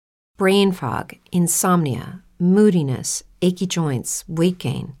brain fog, insomnia, moodiness, achy joints, weight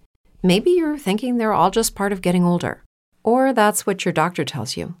gain. Maybe you're thinking they're all just part of getting older, or that's what your doctor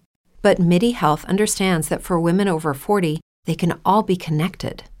tells you. But MIDI Health understands that for women over 40, they can all be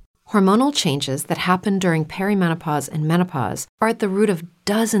connected. Hormonal changes that happen during perimenopause and menopause are at the root of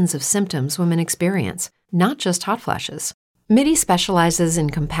dozens of symptoms women experience, not just hot flashes. MIDI specializes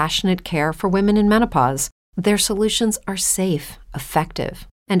in compassionate care for women in menopause. Their solutions are safe, effective,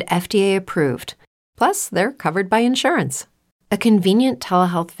 and FDA approved. Plus, they're covered by insurance. A convenient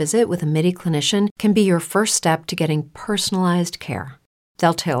telehealth visit with a MIDI clinician can be your first step to getting personalized care.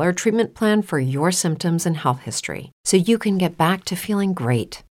 They'll tailor a treatment plan for your symptoms and health history so you can get back to feeling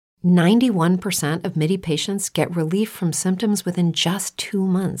great. 91% of MIDI patients get relief from symptoms within just 2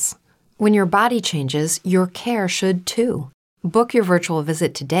 months. When your body changes, your care should too. Book your virtual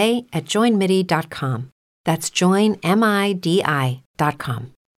visit today at joinmidi.com. That's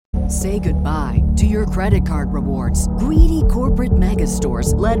joinmidi.com. Say goodbye to your credit card rewards. Greedy corporate mega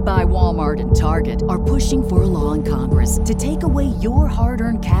stores, led by Walmart and Target, are pushing for a law in Congress to take away your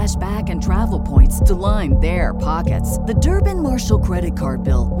hard-earned cash back and travel points to line their pockets. The Durbin-Marshall credit card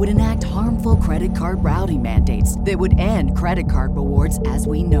bill would enact harmful credit card routing mandates that would end credit card rewards as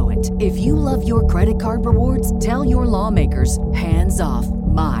we know it. If you love your credit card rewards, tell your lawmakers, hands off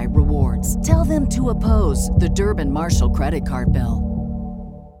my rewards. Tell them to oppose the Durbin-Marshall credit card bill.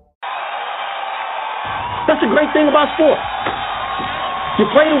 That's the great thing about sports. You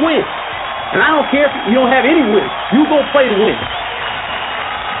play to win. And I don't care if you don't have any wins. You go play to win.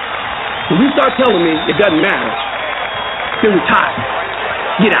 When you start telling me it doesn't matter, then retire.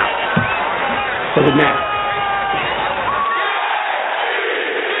 Get out. Doesn't matter.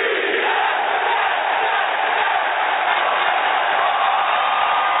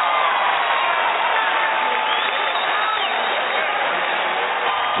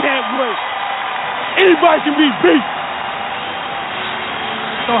 Can't wait. Anybody can be beat.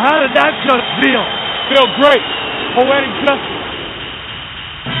 So how did that just feel? Feel great. Poetic justice.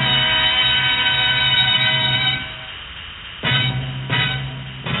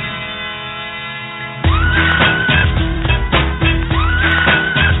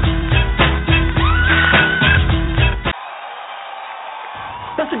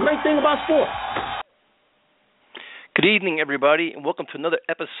 That's the great thing about sports. Good evening, everybody, and welcome to another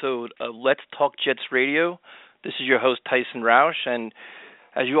episode of Let's Talk Jets Radio. This is your host, Tyson Roush, and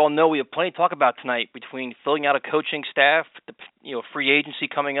as you all know, we have plenty to talk about tonight between filling out a coaching staff, the free agency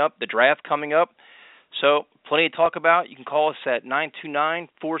coming up, the draft coming up. So plenty to talk about. You can call us at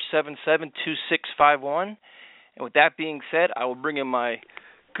 929-477-2651. And with that being said, I will bring in my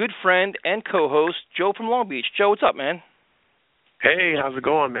good friend and co-host, Joe from Long Beach. Joe, what's up, man? Hey, how's it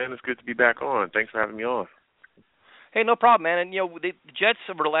going, man? It's good to be back on. Thanks for having me on. Hey, no problem, man. And, the Jets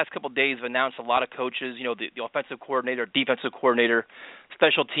over the last couple of days have announced a lot of coaches, the offensive coordinator, defensive coordinator,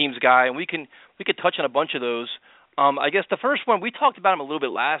 special teams guy, and we could touch on a bunch of those. I guess the first one, we talked about him a little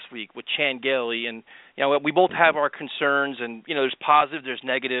bit last week with Chan Gailey, and, we both have our concerns, and, there's positives, there's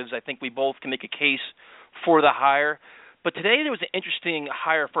negatives. I think we both can make a case for the hire. But today there was an interesting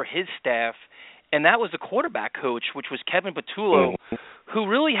hire for his staff, and that was the quarterback coach, which was Kevin Patullo, who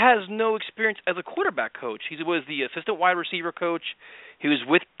really has no experience as a quarterback coach. He was the assistant wide receiver coach. He was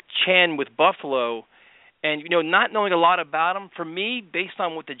with Chan with Buffalo. And, not knowing a lot about him, for me, based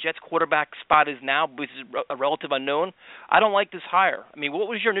on what the Jets quarterback spot is now, which is a relative unknown, I don't like this hire. I mean, what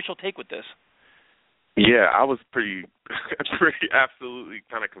was your initial take with this? Yeah, I was pretty absolutely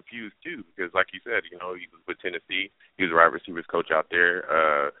kind of confused, too, because like you said, he was with Tennessee. He was a wide receivers coach out there.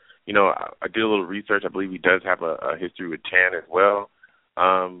 I did a little research. I believe he does have a history with Chan as well.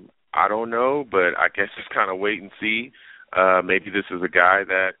 I don't know, but I guess just kind of wait and see. Maybe this is a guy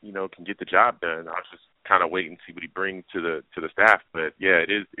that, can get the job done. I'll just kind of wait and see what he brings to the staff. But yeah,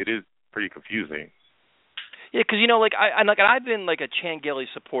 it is pretty confusing. Yeah, because I've been like a Chan Gailey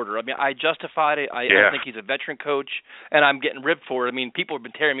supporter. I mean, I justified it. I think he's a veteran coach, and I'm getting ripped for it. I mean, people have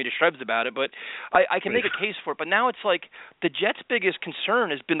been tearing me to shreds about it, but I can make a case for it. But now it's like the Jets' biggest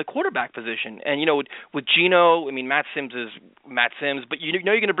concern has been the quarterback position, and with Geno, I mean, Matt Sims is Matt Sims, but you're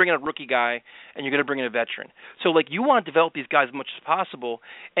going to bring in a rookie guy, and you're going to bring in a veteran. So you want to develop these guys as much as possible,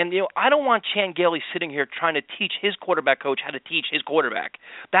 and I don't want Chan Gailey sitting here trying to teach his quarterback coach how to teach his quarterback.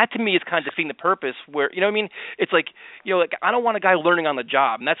 That to me is kind of defeating the purpose. Where it's like, I don't want a guy learning on the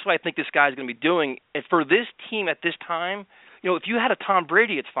job, and that's what I think this guy is going to be doing. And for this team at this time, if you had a Tom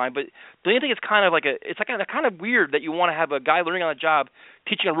Brady, it's fine, but don't you think it's kind of kind of weird that you want to have a guy learning on the job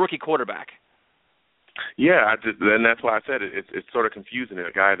teaching a rookie quarterback? Yeah, and that's why I said it's sort of confusing.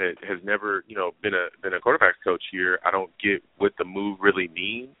 A guy that has never, been a quarterback coach here, I don't get what the move really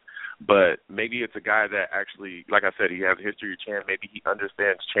means. but maybe it's a guy that actually, like I said, he has a history of Chan. Maybe he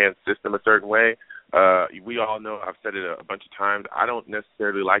understands Chan's system a certain way. We all know, I've said it a bunch of times, I don't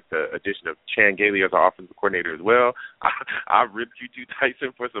necessarily like the addition of Chan Gailey as our offensive coordinator as well. I ripped you to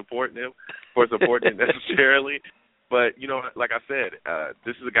Tyson for supporting him necessarily. But, you know, like I said,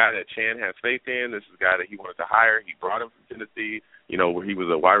 this is a guy that Chan has faith in. This is a guy that he wanted to hire. He brought him from Tennessee, you know, where he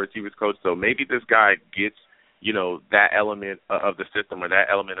was a wide receivers coach. So maybe this guy gets, you know, that element of the system or that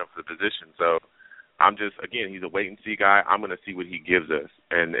element of the position. So I'm just, again, he's a wait-and-see guy. I'm going to see what he gives us,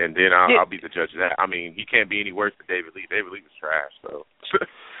 and then I'll be the judge of that. I mean, he can't be any worse than David Lee. David Lee was trash, so.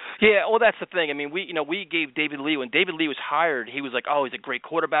 Yeah, well, that's the thing. I mean, we gave David Lee, when David Lee was hired, he was like, oh, he's a great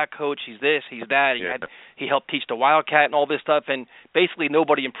quarterback coach. He's this, he's that. He helped teach the Wildcat and all this stuff, and basically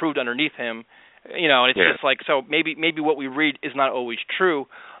nobody improved underneath him. You know, and it's just like, so maybe what we read is not always true.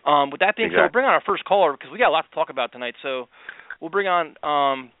 With that being said, we'll bring on our first caller because we got a lot to talk about tonight. So we'll bring on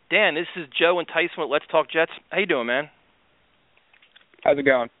Dan. This is Joe and Tyson with Let's Talk Jets. How you doing, man? How's it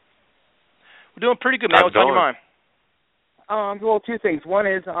going? We're doing pretty good, man. What's on your mind? Well, two things. One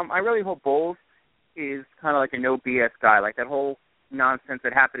is I really hope Bowles is kind of like a no BS guy, like that whole nonsense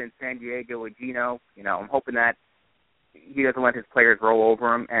that happened in San Diego with Geno. You know, I'm hoping that he doesn't let his players roll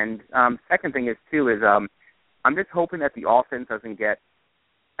over him. And second thing is I'm just hoping that the offense doesn't get,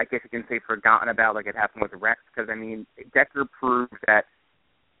 I guess you can say, forgotten about like it happened with Rex, because, I mean, Decker proved that,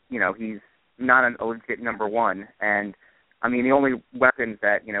 you know, he's not a legit number one. And, I mean, the only weapons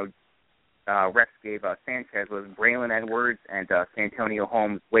that, you know, Rex gave Sanchez was Braylon Edwards and Santonio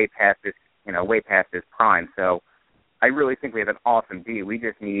Holmes way past his prime. So I really think we have an awesome D. We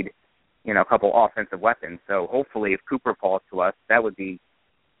just need, you know, a couple offensive weapons. So hopefully if Cooper falls to us, that would be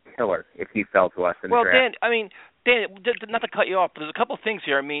killer if he fell to us in the draft. Dan, not to cut you off, but there's a couple of things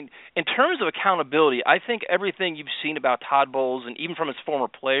here. I mean, in terms of accountability, I think everything you've seen about Todd Bowles and even from his former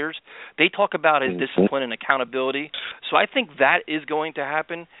players, they talk about his discipline and accountability. So I think that is going to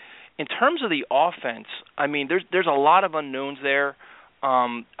happen. In terms of the offense, I mean, there's a lot of unknowns there.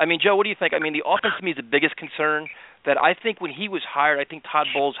 I mean, Joe, what do you think? I mean, the offense to me is the biggest concern. That I think when he was hired, I think Todd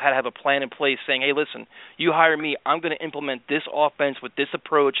Bowles had to have a plan in place saying, hey, listen, you hire me, I'm going to implement this offense with this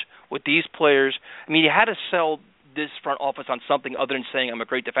approach, with these players. I mean, you had to sell this front office on something other than saying I'm a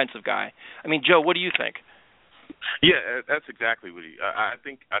great defensive guy. I mean, Joe, what do you think? Yeah, that's exactly what I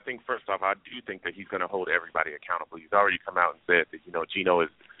think first off, I do think that he's going to hold everybody accountable. He's already come out and said that, you know, Geno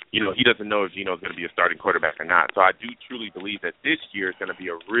is, you know, he doesn't know if Geno is going to be a starting quarterback or not. So I do truly believe that this year is going to be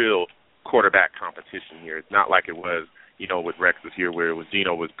a real quarterback competition here. It's not like it was, you know, with Rex was here where it was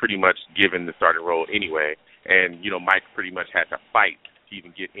Geno was pretty much given the starting role anyway, and, you know, Mike pretty much had to fight to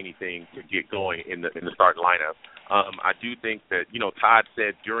even get anything to get going in the starting lineup. I do think that, you know, Todd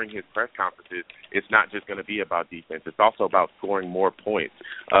said during his press conferences, it's not just going to be about defense. It's also about scoring more points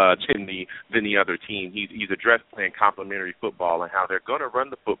than the other team. He's addressed playing complementary football and how they're going to run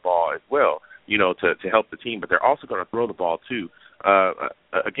the football as well, you know, to help the team, but they're also going to throw the ball too.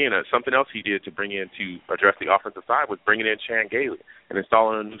 Again, something else he did to bring in to address the offensive side was bringing in Chan Gailey and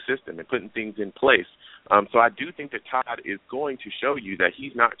installing a new system and putting things in place. So I do think that Todd is going to show you that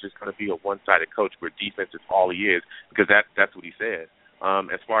he's not just going to be a one-sided coach where defense is all he is, because that's what he said.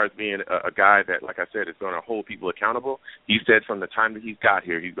 As far as being a guy that, like I said, is going to hold people accountable, he said from the time that he's got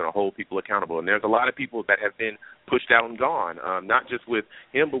here, he's going to hold people accountable. And there's a lot of people that have been pushed out and gone, not just with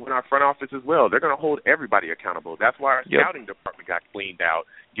him, but with our front office as well. They're going to hold everybody accountable. That's why our scouting department got cleaned out.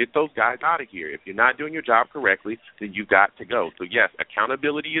 Get those guys out of here. If you're not doing your job correctly, then you've got to go. So, yes,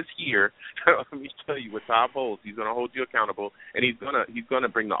 accountability is here. Let me tell you, with Todd Bowles, he's going to hold you accountable, and he's going to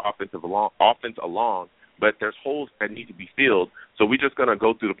bring the offense along. But there's holes that need to be filled, so we're just going to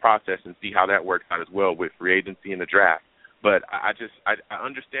go through the process and see how that works out as well with free agency and the draft. But I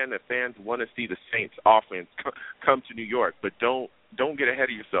understand that fans want to see the Saints offense come to New York, but don't get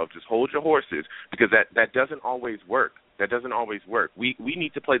ahead of yourself. Just hold your horses, because that doesn't always work. That doesn't always work. We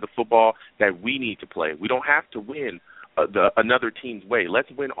need to play the football that we need to play. We don't have to win another team's way. Let's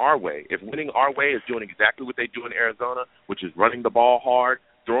win our way. If winning our way is doing exactly what they do in Arizona, which is running the ball hard,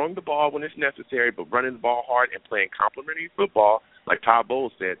 throwing the ball when it's necessary, but running the ball hard and playing complementary football, like Todd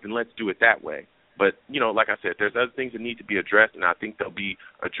Bowles said, then let's do it that way. But, you know, like I said, there's other things that need to be addressed, and I think they'll be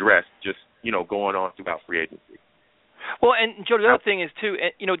addressed just, you know, going on throughout free agency. Well, and Joe, the other thing is too,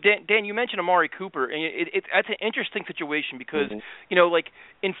 you know, Dan, you mentioned Amari Cooper, and that's an interesting situation because, you know, like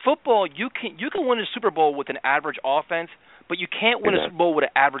in football, you can win a Super Bowl with an average offense, but you can't win a Super Bowl with an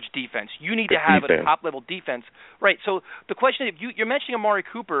average defense. You need to have a top level defense, right? So the question is, you're mentioning Amari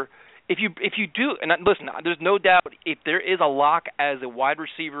Cooper. If you do, and listen, there's no doubt if there is a lock as a wide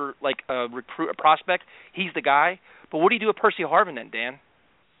receiver, like a prospect, he's the guy. But what do you do with Percy Harvin then, Dan?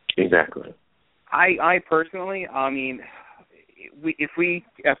 Exactly. I personally, I mean,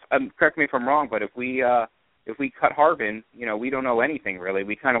 correct me if I'm wrong, but if we cut Harvin, we don't know anything really.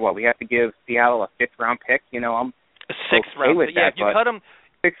 We kind of we have to give Seattle a 5th round pick. I'm a 6th round. With yeah, that, if you cut him,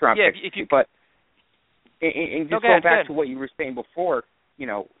 6th round pick. If you, but and just going back to what you were saying before,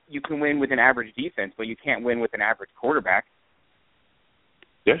 you can win with an average defense, but you can't win with an average quarterback.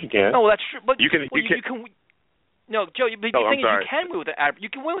 Yes, you can. No, that's true. But you can. No, Joe, the thing is you can win with an average. You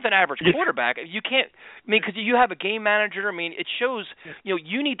can win with an average quarterback. You can't. I mean, because you have a game manager. I mean, it shows.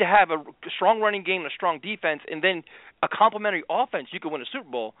 You need to have a strong running game and a strong defense, and then a complementary offense. You can win a Super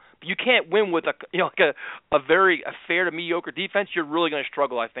Bowl. But you can't win with a very fair to mediocre defense. You're really going to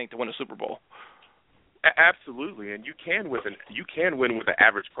struggle, I think, to win a Super Bowl. Absolutely, and you can win with an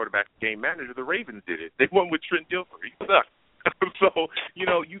average quarterback game manager. The Ravens did it. They won with Trent Dilfer. He sucked. So you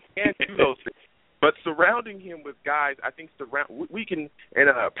can do those things. But surrounding him with guys, I think we can, and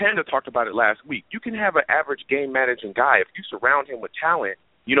Panda talked about it last week, you can have an average game managing guy. If you surround him with talent,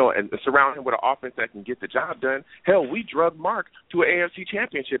 and surround him with an offense that can get the job done. Hell, we drugged Mark to an AFC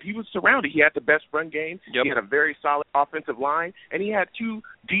championship. He was surrounded. He had the best run game. Yep. He had a very solid offensive line, and he had 2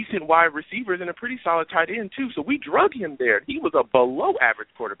 decent wide receivers and a pretty solid tight end, too. So we drug him there. He was a below-average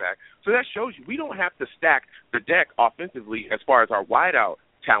quarterback. So that shows you we don't have to stack the deck offensively as far as our wideout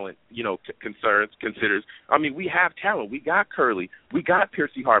talent, considers. I mean, we have talent. We got Curley. We got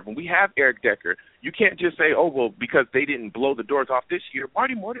Percy Harvin. We have Eric Decker. You can't just say, oh, well, because they didn't blow the doors off this year.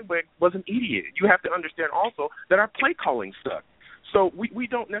 Marty Mornhinweg was an idiot. You have to understand also that our play calling sucked. So we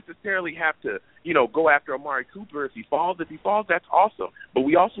don't necessarily have to, go after Amari Cooper if he falls. If he falls, that's awesome. But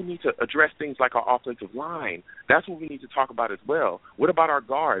we also need to address things like our offensive line. That's what we need to talk about as well. What about our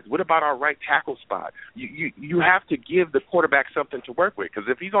guards? What about our right tackle spot? You have to give the quarterback something to work with, because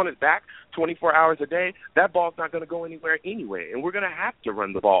if he's on his back 24 hours a day, that ball's not going to go anywhere anyway, and we're going to have to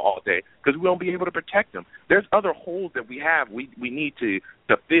run the ball all day because we won't be able to protect him. There's other holes that we have we need to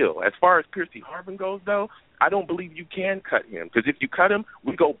fill. As far as Percy Harvin goes, though, I don't believe you can cut him, because if you cut him,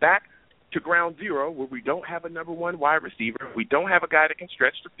 we go back to ground zero where we don't have a number 1 wide receiver. We don't have a guy that can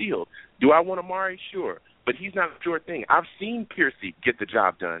stretch the field. Do I want Amari? Sure. But he's not a sure thing. I've seen Percy get the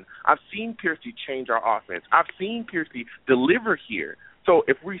job done. I've seen Percy change our offense. I've seen Percy deliver here. So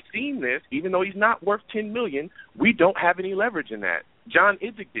if we've seen this, even though he's not worth $10 million, we don't have any leverage in that. John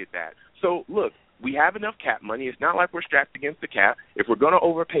Idzik did that. So, look, we have enough cap money. It's not like we're strapped against the cap. If we're going to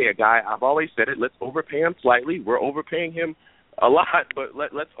overpay a guy, I've always said it, let's overpay him slightly. We're overpaying him a lot, but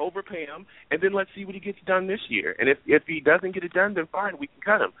let's overpay him, and then let's see what he gets done this year. And if he doesn't get it done, then fine, we can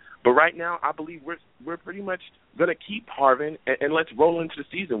cut him. But right now, I believe we're pretty much going to keep Harvin, and let's roll into the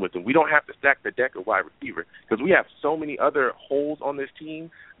season with him. We don't have to stack the deck of wide receiver, because we have so many other holes on this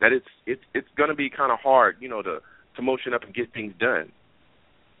team that it's going to be kind of hard, to motion up and get things done.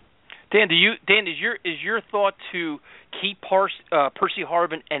 Dan, is your thought to keep Percy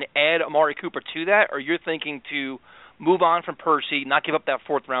Harvin and add Amari Cooper to that, or you're thinking to move on from Percy, not give up that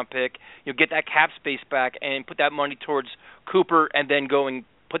 4th round pick, get that cap space back and put that money towards Cooper, and then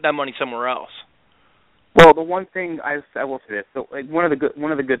put that money somewhere else? Well, the one thing I will say this. So one of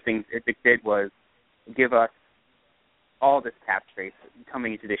the good things it did was give us all this cap space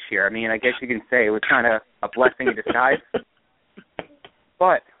coming into this year. I mean, I guess you can say it was kind of a blessing in disguise.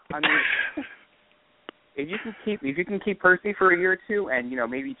 But I mean, if you can keep Percy for a year or two, and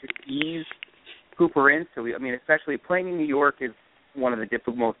maybe just ease Cooper in. So especially playing in New York is one of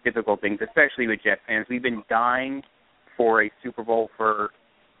the most difficult things, especially with Jet fans. We've been dying for a Super Bowl for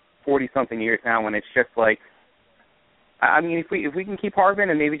 40-something years now, and it's just like, I mean, if we can keep Harvin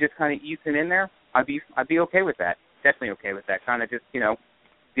and maybe just kind of ease him in there, I'd be okay with that. Definitely okay with that. Kind of just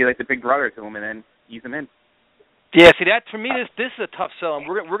be like the big brother to him and then ease him in. Yeah, see, that for me, this is a tough sell, and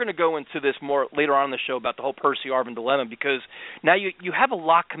we're going to go into this more later on in the show about the whole Percy Harvin dilemma, because now you have a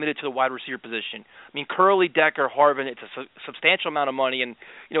lot committed to the wide receiver position. I mean, Curley, Decker, Harvin, it's a substantial amount of money, and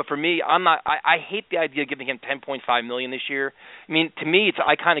for me, I hate the idea of giving him $10.5 million this year. I mean, to me,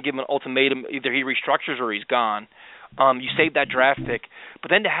 I kind of give him an ultimatum: either he restructures or he's gone. You save that draft pick,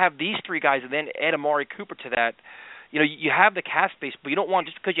 but then to have these 3 guys and then add Amari Cooper to that, you have the cap space, but you don't want,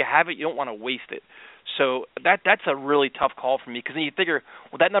 just because you have it, you don't want to waste it. So that's a really tough call for me, because then you figure,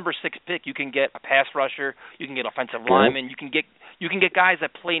 with that number 6 pick, you can get a pass rusher, you can get offensive linemen, you can get guys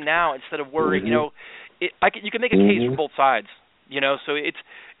that play now instead of worrying. You can make a case for both sides. So it's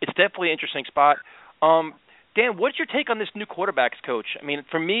definitely an interesting spot. Dan, what's your take on this new quarterbacks coach? I mean,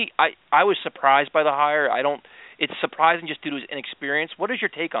 for me, I was surprised by the hire. It's surprising just due to his inexperience. What is your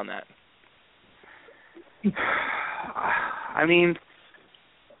take on that? I mean,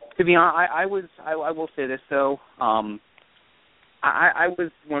 to be honest, I will say this though. I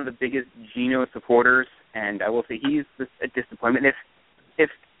was one of the biggest Geno supporters, and I will say he's a disappointment. If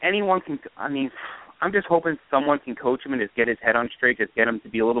anyone can, I mean, I'm just hoping someone can coach him and just get his head on straight, just get him to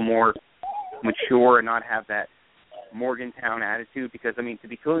be a little more mature and not have that Morgantown attitude. Because I mean, to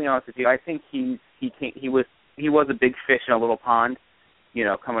be totally honest with you, I think he was a big fish in a little pond, you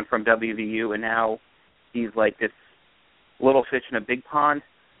know, coming from WVU, and now he's like this little fish in a big pond.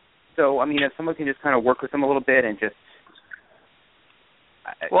 So I mean, if someone can just kind of work with him a little bit and just,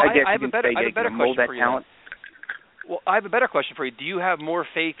 well, I guess I you can say you can mold that talent. Well, I have a better question for you. Do you have more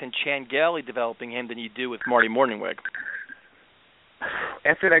faith in Chan Gailey developing him than you do with Marty Mornhinweg?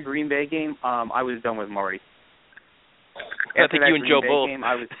 After that Green Bay game, I was done with Marty. I think you and Joe both. Game,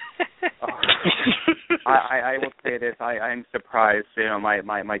 I was. I will say this: I'm surprised. You know, my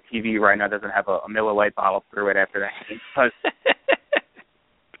TV right now doesn't have a Miller Lite bottle through it after that game.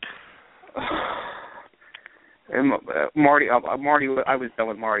 Marty, I was done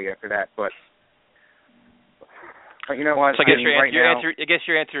with Marty after that. But you know what? So I guess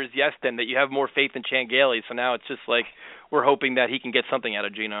your answer is yes. Then that you have more faith in Chan Gailey. So now it's just like we're hoping that he can get something out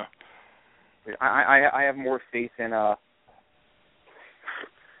of Geno. I have more faith in I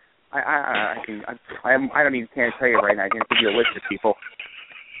don't even can't tell you right now. I can't give you a list of people.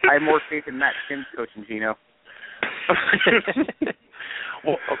 I have more faith in Matt Sims coaching Geno.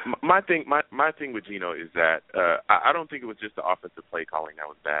 Well, my thing with Geno is that I don't think it was just the offensive play calling that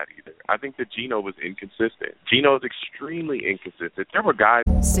was bad either. I think that Geno was inconsistent. Geno is extremely inconsistent. There were guys.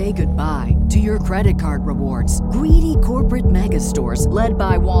 Say goodbye to your credit card rewards. Greedy corporate mega stores, led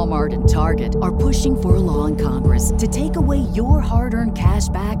by Walmart and Target, are pushing for a law in Congress to take away your hard-earned cash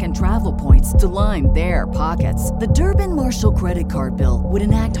back and travel points to line their pockets. The Durbin-Marshall credit card bill would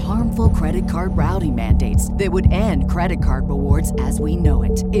enact harmful credit card routing mandates that would end credit card rewards as we know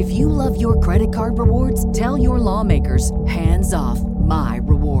it. If you love your credit card rewards, tell your lawmakers, hands off my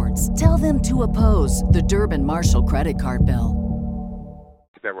rewards. Tell them to oppose the Durbin-Marshall credit card bill.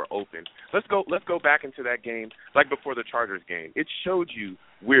 That were open. Let's go back into that game, like before the Chargers game. It showed you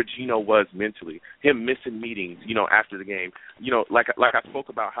where Geno was mentally. Him missing meetings, you know, after the game. You know, like I spoke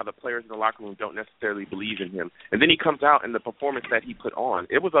about how the players in the locker room don't necessarily believe in him. And then he comes out and the performance that he put on.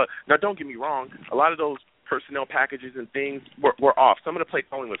 It was now don't get me wrong, a lot of those personnel packages and things were off. Some of the play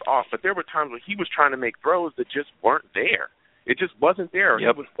calling was off, but there were times when he was trying to make throws that just weren't there. It just wasn't there.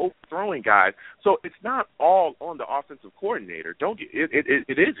 Yep. He was overthrowing guys. So it's not all on the offensive coordinator.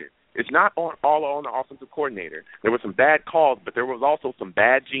 It isn't. It's not all on the offensive coordinator. There were some bad calls, but there was also some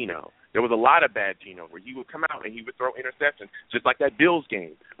bad Geno. There was a lot of bad Geno where he would come out and he would throw interceptions, just like that Bills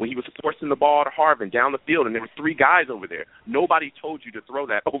game when he was forcing the ball to Harvin down the field, and there were 3 guys over there. Nobody told you to throw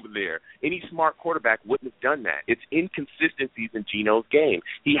that over there. Any smart quarterback wouldn't have done that. It's inconsistencies in Geno's game.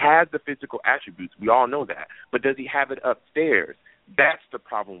 He has the physical attributes. We all know that. But does he have it upstairs? That's the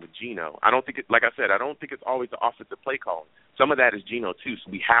problem with Geno. I don't think like I said, I don't think it's always the offensive play calling. Some of that is Geno too,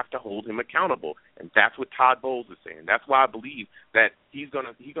 so we have to hold him accountable, and that's what Todd Bowles is saying. That's why I believe that he's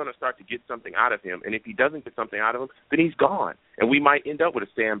gonna start to get something out of him, and if he doesn't get something out of him, then he's gone, and we might end up with a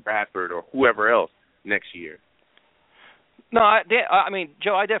Sam Bradford or whoever else next year. No, I mean,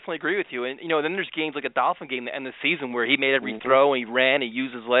 Joe, I definitely agree with you. And, you know, then there's games like a Dolphin game to end the season where he made every throw and he ran, he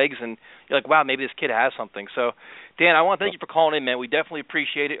used his legs, and you're like, wow, maybe this kid has something. So, Dan, I want to thank you for calling in, man. We definitely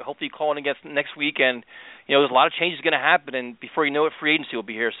appreciate it. Hopefully you call in again next week. And, you know, there's a lot of changes going to happen, and before you know it, free agency will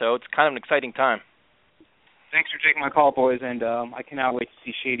be here. So it's kind of an exciting time. Thanks for taking my call, boys, and I cannot wait to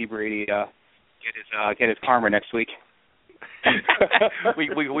see Shady Brady get his karma next week.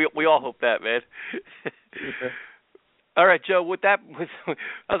 we all hope that, man. All right, Joe. With that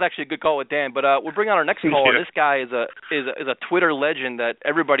was actually a good call with Dan. But we'll bring on our next caller. This guy is a Twitter legend that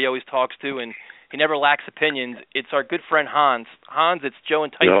everybody always talks to, and he never lacks opinions. It's our good friend Hans. Hans, it's Joe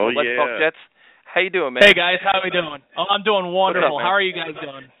and Tyson from Let's Talk Jets. How you doing, man? Hey guys, how are we doing? Oh, I'm doing wonderful. How are you guys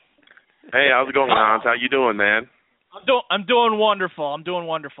doing? Hey, how's it going, Hans? How you doing, man? I'm doing wonderful.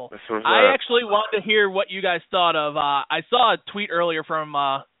 I actually wanted to hear what you guys thought of. I saw a tweet earlier from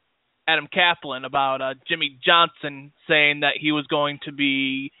Adam Kaplan about Jimmy Johnson saying that he was going to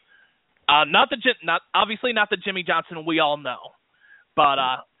be not obviously not the Jimmy Johnson we all know, but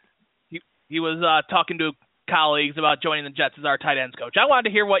he was talking to colleagues about joining the Jets as our tight ends coach. I wanted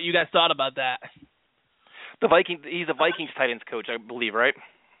to hear what you guys thought about that. He's a Vikings tight ends coach, I believe, right?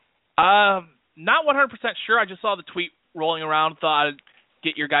 Not 100% sure. I just saw the tweet rolling around. Thought I'd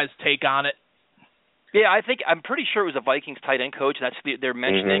get your guys' take on it. Yeah, I'm pretty sure it was a Vikings tight end coach, and that's what they're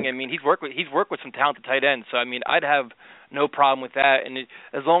mentioning. I mean, he's worked with some talented tight ends, so I mean, I'd have no problem with that. And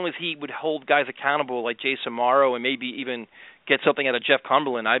as long as he would hold guys accountable like Jason Morrow and maybe even get something out of Jeff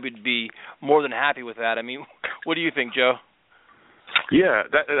Cumberland, I would be more than happy with that. I mean, what do you think, Joe? Yeah,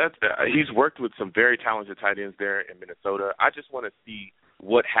 that's he's worked with some very talented tight ends there in Minnesota. I just want to see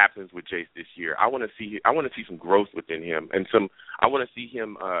what happens with Jace this year. I want to see some growth within him, and I want to see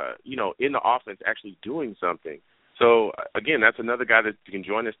him, in the offense actually doing something. So again, that's another guy that can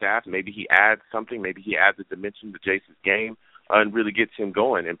join the staff. Maybe he adds something. Maybe he adds a dimension to Jace's game and really gets him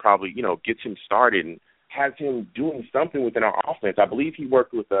going, and probably gets him started and has him doing something within our offense. I believe he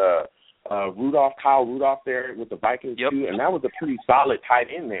worked with Kyle Rudolph there with the Vikings too, and that was a pretty solid tight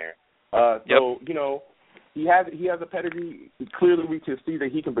end there. So he has a pedigree. Clearly, we can see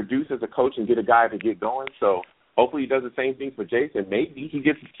that he can produce as a coach and get a guy to get going. So hopefully, he does the same thing for Jace, and maybe he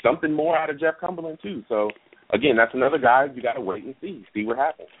gets something more out of Jeff Cumberland too. So again, that's another guy you got to wait and see what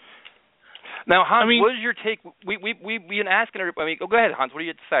happens. Now, Hans, what is your take? We've been asking everybody. Go ahead, Hans. What do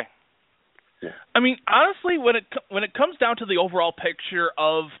you have to say? Yeah. I mean, honestly, when it comes down to the overall picture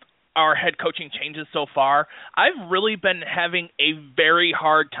of our head coaching changes so far, I've really been having a very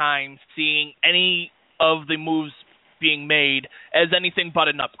hard time seeing any of the moves being made as anything but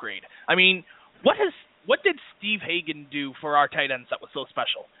an upgrade. I mean, what did Steve Hagan do for our tight ends that was so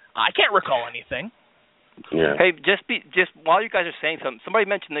special? I can't recall anything. Yeah. Hey, just while you guys are saying something, somebody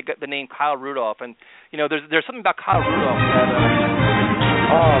mentioned the name Kyle Rudolph, and there's something about Kyle Rudolph that.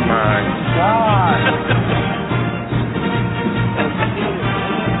 Oh my God!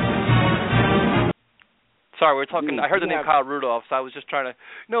 Sorry, we're talking. I heard the name Kyle Rudolph, so I was just trying to.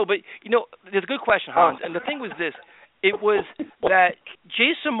 No, but there's a good question, Hans. And the thing was this: it was that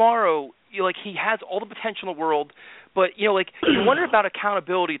Jace Amaro, he has all the potential in the world, but you wonder about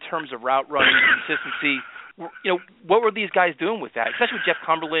accountability in terms of route running, consistency. What were these guys doing with that, especially with Jeff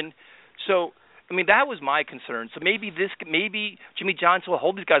Cumberland? So, I mean, that was my concern. So maybe Jimmy Johnson will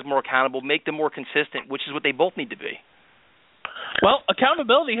hold these guys more accountable, make them more consistent, which is what they both need to be. Well,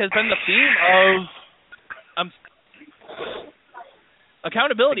 accountability has been the theme of.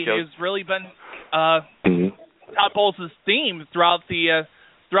 Accountability has really been Todd Bowles' theme throughout the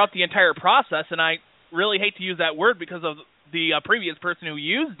entire process, and I really hate to use that word because of the previous person who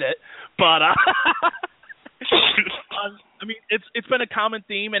used it, but I mean, it's been a common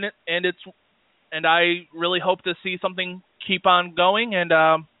theme, and I really hope to see something keep on going, and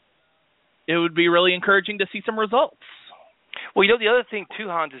it would be really encouraging to see some results. Well, the other thing, too,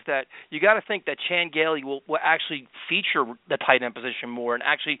 Hans, is that you got to think that Chan Gailey will actually feature the tight end position more and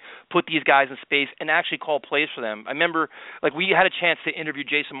actually put these guys in space and actually call plays for them. I remember, we had a chance to interview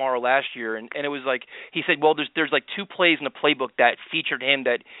Jace Amaro last year, and it was he said, well, there's 2 plays in the playbook that featured him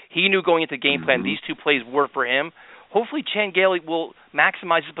that he knew going into the game plan. These 2 plays were for him. Hopefully Chan Gailey will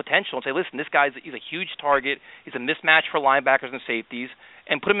maximize his potential and say, listen, this guy's he's a huge target. He's a mismatch for linebackers and safeties,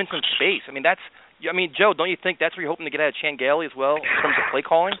 and put him in some space. I mean, Joe, don't you think that's where you're hoping to get out of Chan Gailey as well in terms of play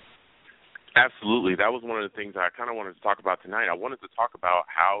calling? Absolutely. That was one of the things I kind of wanted to talk about tonight. I wanted to talk about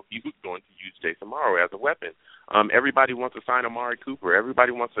how he was going to use Jace Amaro as a weapon. Everybody wants to sign Amari Cooper.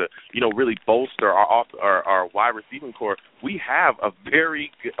 Everybody wants to, really bolster our wide receiving core. We have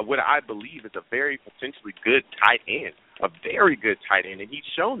what I believe is a very potentially good tight end, a very good tight end, and he's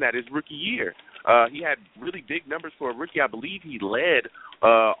shown that his rookie year. He had really big numbers for a rookie. I believe he led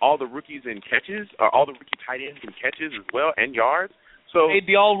all the rookies in catches, all the rookie tight ends in catches as well, and yards. So made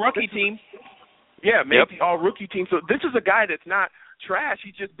the all-rookie team. Yeah, made the all-rookie team. So this is a guy that's not trash.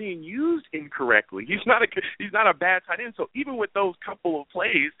 He's just being used incorrectly. He's not a bad tight end. So even with those couple of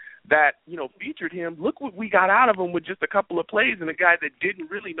plays that featured him, look what we got out of him with just a couple of plays and a guy that didn't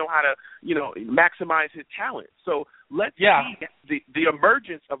really know how to maximize his talent. So let's see the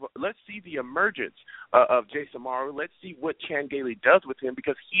emergence of Jace Amaro. Let's see what Chan Gailey does with him,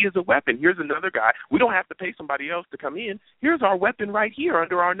 because he is a weapon. Here's another guy. We don't have to pay somebody else to come in. Here's our weapon right here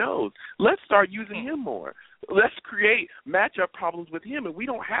under our nose. Let's start using him more. Let's create matchup problems with him, and we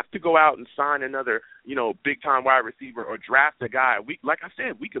don't have to go out and sign another, big-time wide receiver or draft a guy. Like I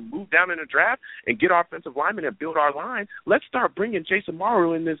said, we can move down in a draft and get our offensive linemen and build our line. Let's start bringing Jace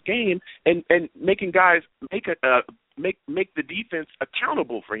Amaro in this game and making guys make the defense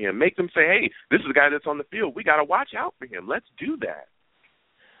accountable for him. Make them say, hey, this is a guy that's on the field. We got to watch out for him. Let's do that.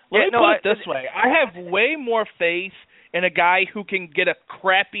 Let me put it this way. I have way more faith in a guy who can get a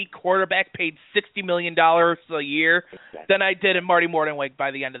crappy quarterback paid $60 million a year than I did in Marty Mornhinweg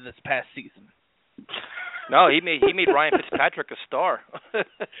by the end of this past season. No, he made Ryan Fitzpatrick a star.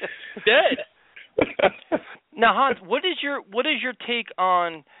 Did. Now, Hans, what is your take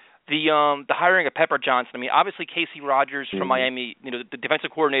on the hiring of Pepper Johnson? I mean, obviously Casey Rogers from Miami, the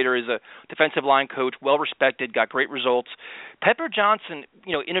defensive coordinator, is a defensive line coach, well respected, got great results. Pepper Johnson,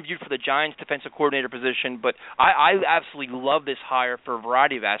 interviewed for the Giants defensive coordinator position, but I absolutely love this hire for a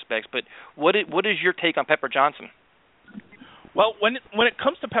variety of aspects. But what is your take on Pepper Johnson? Well, when it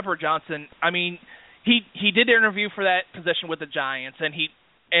comes to Pepper Johnson, I mean, he did interview for that position with the Giants, and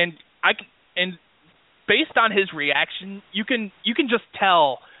based on his reaction, you can just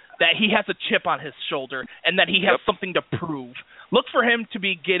tell that he has a chip on his shoulder and that he has something to prove. Look for him to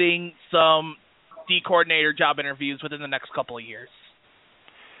be getting some D coordinator job interviews within the next couple of years.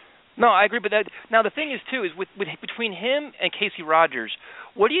 No, I agree, but now the thing is too is with between him and Casey Rogers,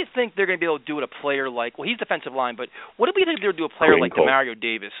 what do you think they're going to be able to do with a player like? Well, he's defensive line, but what do we think they'll do with a player like Demario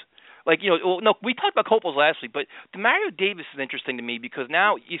Davis? Like, you know, no, we talked about Copels last week, but Demario Davis is interesting to me because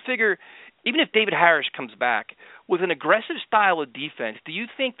now you figure even if David Harris comes back with an aggressive style of defense, do you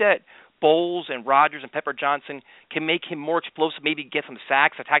think that Bowles and Rogers and Pepper Johnson can make him more explosive, maybe get some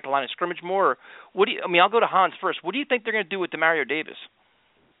sacks, attack the line of scrimmage more? Or I'll go to Hans first. What do you think they're going to do with Demario Davis?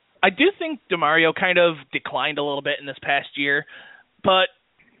 I do think Demario kind of declined a little bit in this past year, but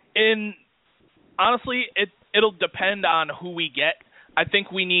honestly, it'll depend on who we get. I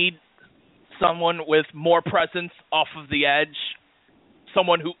think we need someone with more presence off of the edge,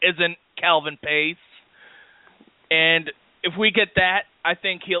 someone who isn't Calvin Pace, and if we get that, I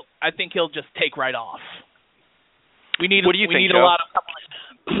think he'll just take right off. We need what do you think, need Joe? A lot of.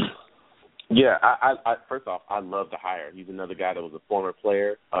 Yeah, I first off, I love the hire. He's another guy that was a former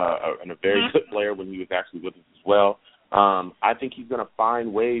player and a very good player when he was actually with us as well. I think he's going to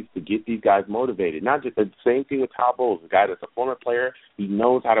find ways to get these guys motivated. Not just the same thing with Todd Bowles, a guy that's a former player. He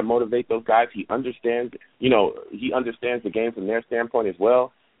knows how to motivate those guys. He understands the game from their standpoint as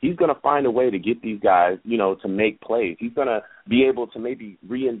well. He's going to find a way to get these guys, to make plays. He's going to be able to maybe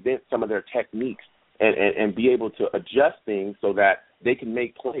reinvent some of their techniques and be able to adjust things so that they can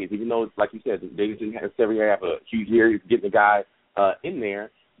make plays. Even though, like you said, they didn't necessarily have a huge year. He's getting a guy in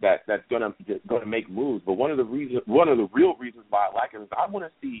there that's going to make moves. But one of the real reasons why I like him is I want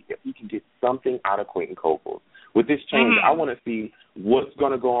to see if he can get something out of Quentin Coples. With this change, I want to see what's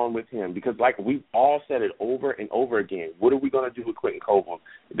going to go on with him because, like we've all said it over and over again, what are we going to do with Quentin Coples?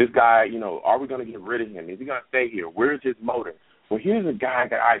 This guy, are we going to get rid of him? Is he going to stay here? Where's his motor? Well, here's a guy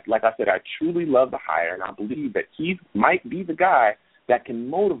that I truly love the hire, and I believe that he might be the guy that can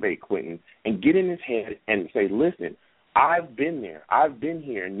motivate Quentin and get in his head and say, listen, I've been there. I've been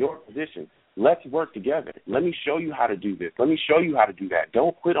here in your position. Let's work together. Let me show you how to do this. Let me show you how to do that.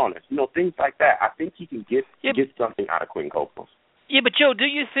 Don't quit on us. Things like that. I think he can get something out of Quentin Coples. Yeah, but Joe, do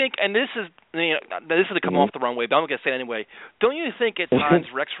you think, and this is to come off the wrong way, but I'm going to say it anyway, don't you think at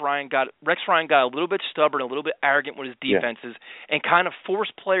times Rex Ryan got a little bit stubborn, a little bit arrogant with his defenses, and kind of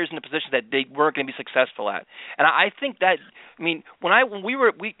forced players into positions that they weren't going to be successful at? And I think that, when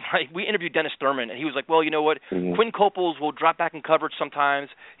we interviewed Dennis Thurman, and he was like, well, you know what, Quentin Coples will drop back in coverage sometimes.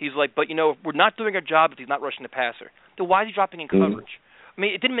 He's like, but we're not doing our job if he's not rushing the passer. Then why is he dropping in coverage?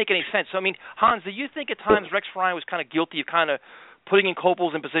 It didn't make any sense. So, Hans, do you think at times Rex Ryan was kind of guilty of kind of putting in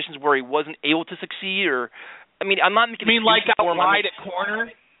Coples in positions where he wasn't able to succeed? Or, I'm not making. You mean like out wide at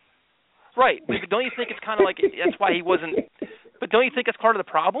corner? Right, but don't you think it's kind of like that's why he wasn't? But don't you think that's part of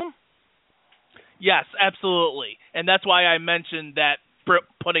the problem? Yes, absolutely, and that's why I mentioned that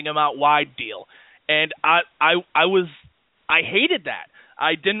putting him out wide deal, and I hated that.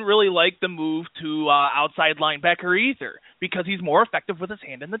 I didn't really like the move to outside linebacker either because he's more effective with his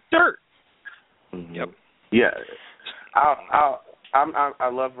hand in the dirt. Yep. Yeah. I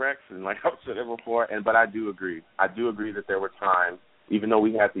love Rex, and like I've said it before, but I do agree. I do agree that there were times, even though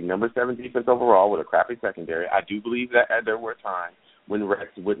we had the number 7 defense overall with a crappy secondary, I do believe that there were times when Rex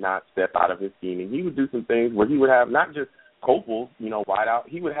would not step out of his scheme, and he would do some things where he would have not just Coples, wide out,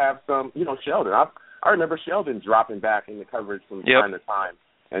 he would have some, Sheldon. I remember Sheldon dropping back in the coverage from time to time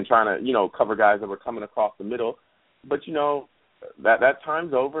and trying to, cover guys that were coming across the middle. But, that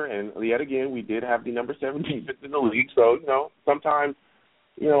time's over, and yet again, we did have the number 7 defense in the league. So, sometimes,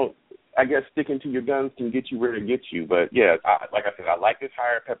 I guess sticking to your guns can get you where it gets you. But, yeah, like I said, I like this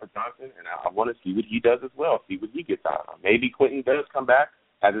hire, Pepper Johnson, and I want to see what he does as well, see what he gets out of him. Maybe Quentin does come back,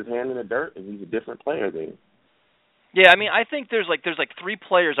 has his hand in the dirt, and he's a different player then. Yeah, I think there's 3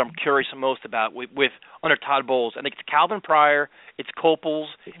 players I'm curious the most about with under Todd Bowles. I think it's Calvin Pryor, it's Coples,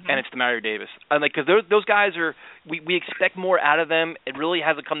 and it's Demario Davis. Because those guys are we expect more out of them. It really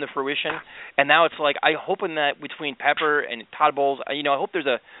hasn't come to fruition, and now it's like I hoping that between Pepper and Todd Bowles, I hope there's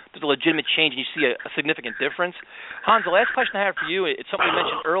a legitimate change and you see a significant difference. Hans, the last question I have for you, it's something you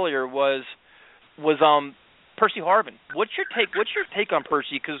mentioned earlier was Percy Harvin. What's your take on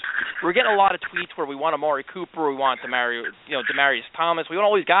Percy? Because we're getting a lot of tweets where we want Amari Cooper, we want Demaryius Thomas, we want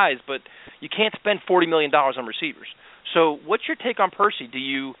all these guys, but you can't spend $40 million on receivers. So what's your take on Percy? Do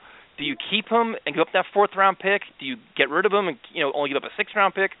you keep him and give up that 4th round pick? Do you get rid of him and only give up a 6th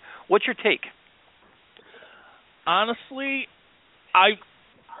round pick? What's your take? Honestly,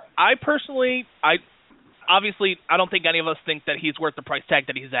 I personally, obviously, I don't think any of us think that he's worth the price tag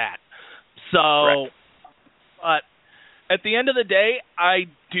that he's at. So, but at the end of the day, I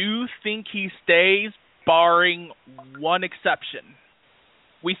do think he stays, barring one exception.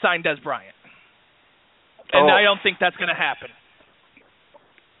 We signed Dez Bryant. And I don't think that's going to happen.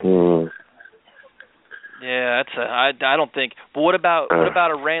 Yeah, I don't think. But what about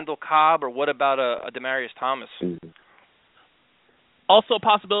a Randall Cobb, or what about a Demaryius Thomas? Also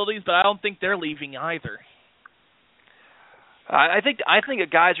possibilities, but I don't think they're leaving either. I think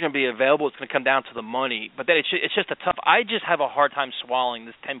guys are going to be available. It's going to come down to the money, but then it's just a tough. I just have a hard time swallowing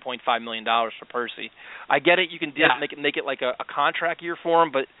this $10.5 million for Percy. I get it. You can make it like a contract year for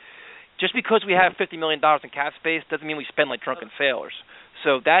him, but just because we have $50 million in cap space doesn't mean we spend like drunken sailors.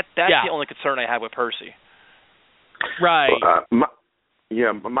 So that's the only concern I have with Percy. Right.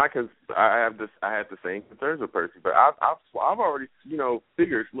 Mike, I had the same concerns with Percy, but I've already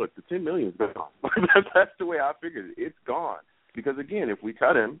figured. Look, the $10 million is gone. That's the way I figured it. It's gone. Because, again, if we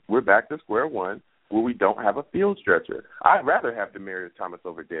cut him, we're back to square one where we don't have a field stretcher. I'd rather have Demaryius Thomas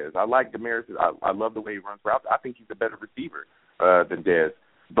over Dez. I like Demaryius. I love the way he runs routes. I think he's a better receiver than Dez.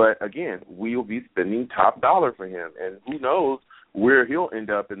 But, again, we'll be spending top dollar for him. And who knows where he'll end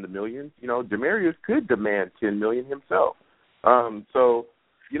up in the millions. Demaryius could demand $10 million himself. So,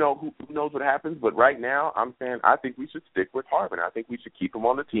 who knows what happens. But right now, I'm saying I think we should stick with Harbin. I think we should keep him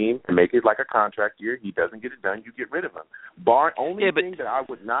on the team and make it like a contract year. He doesn't get it done, you get rid of him. Thing that I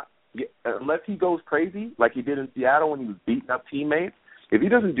would not get, unless he goes crazy like he did in Seattle when he was beating up teammates, if he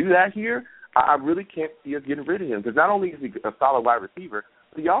doesn't do that here, I really can't see us getting rid of him. Because not only is he a solid wide receiver,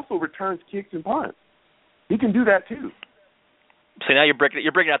 but he also returns kicks and punts. He can do that too. So now you're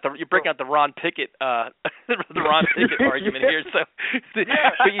breaking out the Ron Pickett the Ron Pickett argument here. So, but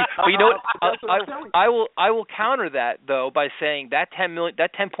you know what? I will counter that though by saying that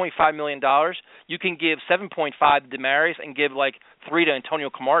 $10.5 million you can give $7.5 to Demaryius and give like $3 to Antonio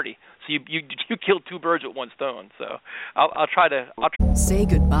Cromartie. So you killed two birds with one stone. So I'll try to say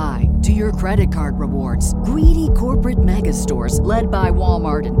goodbye to your credit card rewards. Greedy corporate mega stores, led by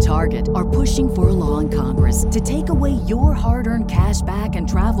Walmart and Target, are pushing for a law in Congress to take away your hard-earned cash back and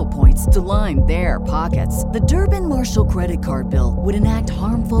travel points to line their pockets. The Durbin-Marshall credit card bill would enact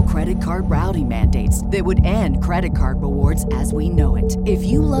harmful credit card routing mandates that would end credit card rewards as we know it. If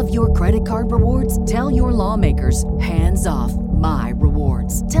you love your credit card rewards, tell your lawmakers, hands off my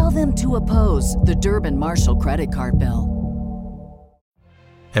rewards. Tell them to oppose the Durbin-Marshall credit card bill.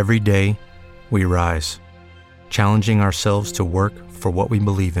 Every day, we rise, challenging ourselves to work for what we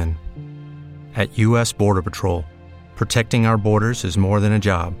believe in. At U.S. Border Patrol, protecting our borders is more than a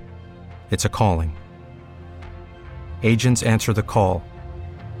job. It's a calling. Agents answer the call,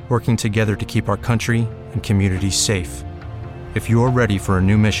 working together to keep our country and communities safe. If you're ready for a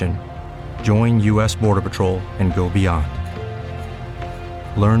new mission, join U.S. Border Patrol and go beyond.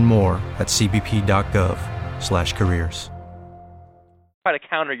 Learn more at cbp.gov/careers. Try to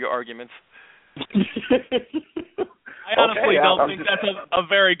counter your arguments. I honestly don't think that's a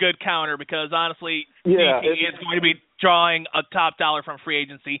very good counter because honestly, he is going to be drawing a top dollar from free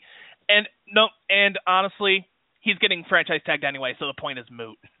agency, and honestly, he's getting franchise tagged anyway, so the point is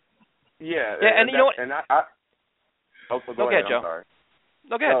moot. Yeah, and you know what? And I go ahead, Joe. I'm sorry.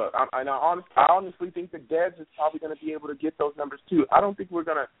 Okay. I honestly think that Dez is probably going to be able to get those numbers too. I don't think you're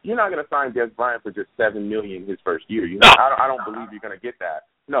not going to sign Dez Bryant for just $7 million his first year. I don't believe you're going to get that.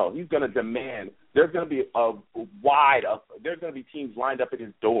 No, he's going to demand. There's going to be there's going to be teams lined up at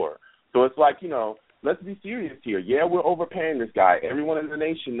his door. So it's like, let's be serious here. Yeah, we're overpaying this guy. Everyone in the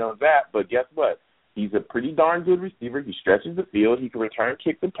nation knows that. But guess what? He's a pretty darn good receiver. He stretches the field. He can return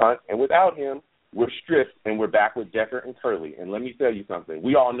kicks and punts. And without him, we're stripped, and we're back with Decker and Curley. And let me tell you something.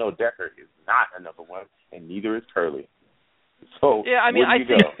 We all know Decker is not a number one, and neither is Curley. So yeah, I mean, I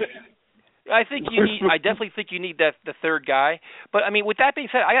definitely think you need the third guy. But I mean, with that being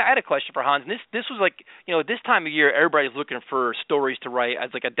said, I had a question for Hans. And this was like, this time of year, everybody's looking for stories to write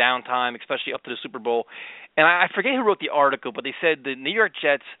as like a downtime, especially up to the Super Bowl. And I forget who wrote the article, but they said the New York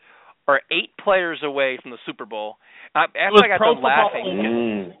Jets are 8 players away from the Super Bowl. After I got done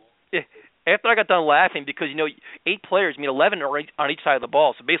laughing. After I got done laughing because, 8 players mean 11 on each side of the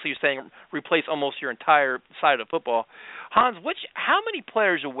ball. So basically you're saying replace almost your entire side of football. Hans, how many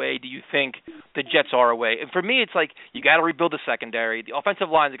players away do you think the Jets are away? And for me, it's like you got to rebuild the secondary. The offensive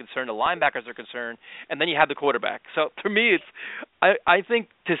line is concerned. The linebackers are concerned. And then you have the quarterback. So for me, I think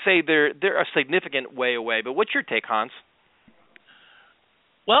to say they're a significant way away. But what's your take, Hans?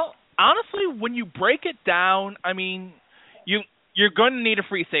 Well, honestly, when you break it down, I mean, you're going to need a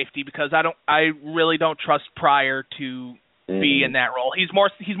free safety because I really don't trust Pryor to be in that role. He's more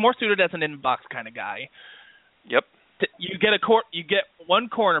suited as an in-box kind of guy. Yep. You get one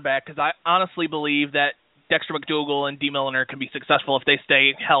cornerback, because I honestly believe that Dexter McDougle and D. Milner can be successful if they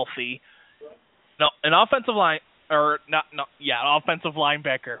stay healthy. No, an offensive offensive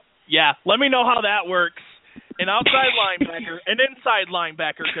linebacker. Yeah, let me know how that works. An outside linebacker, an inside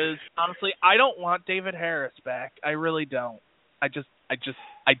linebacker, because honestly, I don't want David Harris back. I really don't. I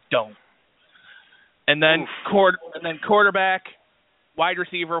don't. And then quarterback, wide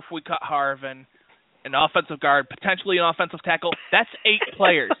receiver if we cut Harvin, an offensive guard, potentially an offensive tackle. That's 8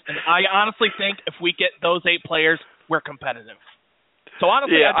 players. And I honestly think if we get those 8 players, we're competitive. So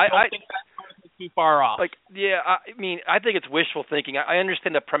honestly, I don't think that's too far off. I think it's wishful thinking. I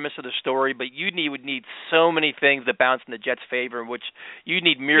understand the premise of the story, but would need so many things to bounce in the Jets' favor, in which you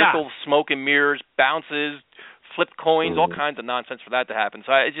need miracles, smoke and mirrors, bounces, flipped coins, all kinds of nonsense for that to happen.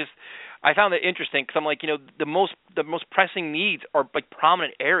 So I found that interesting because I'm like, the most pressing needs are like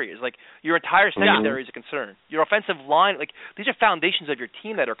prominent areas. Like your entire secondary is a concern. Your offensive line, like these are foundations of your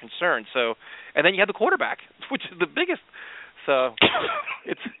team that are concerned. So, and then you have the quarterback, which is the biggest. So,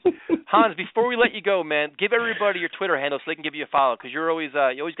 it's Hans. Before we let you go, man, give everybody your Twitter handle so they can give you a follow because you always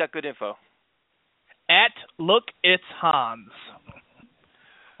got good info. @LookIt'sHans.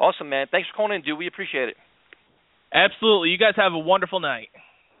 Awesome, man. Thanks for calling in, dude. We appreciate it. Absolutely. You guys have a wonderful night.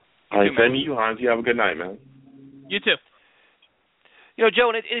 All right, same to you, Hans. You have a good night, man. You too. Joe,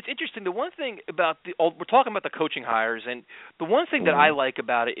 and it's interesting. The one thing about we're talking about the coaching hires, and the one thing that I like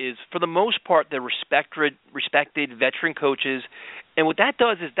about it is, for the most part, they're respected veteran coaches, and what that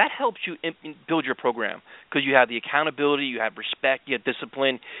does is that helps you build your program because you have the accountability, you have respect, you have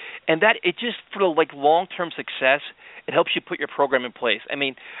discipline, and that it just for the long-term success, it helps you put your program in place. I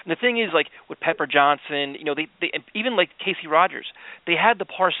mean, and the thing is, like with Pepper Johnson, they even like Casey Rogers, they had the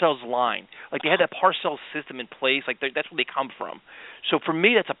Parcells line, like they had that Parcells system in place, like that's where they come from. So for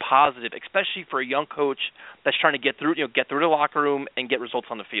me, that's a positive, especially for a young coach that's trying to get through the locker room and get results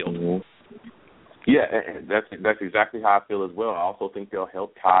on the field. Mm-hmm. Yeah, and that's exactly how I feel as well. I also think they'll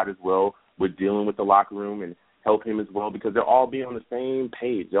help Todd as well with dealing with the locker room and help him as well because they'll all be on the same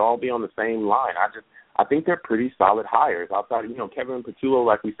page. They'll all be on the same line. I think they're pretty solid hires. Outside of, Kevin Patullo,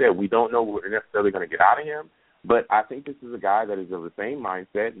 like we said, we don't know what we're necessarily going to get out of him, but I think this is a guy that is of the same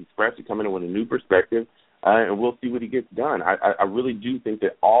mindset. He's fresh, he's coming in with a new perspective, and we'll see what he gets done. I really do think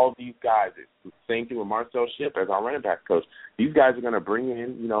that all these guys, it's the same thing with Marcel Shipp as our running back coach. These guys are going to bring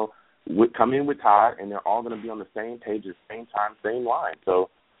in, come in with Todd, and they're all going to be on the same page at the same time, same line. So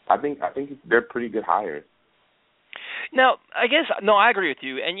I think they're pretty good hires. Now, I agree with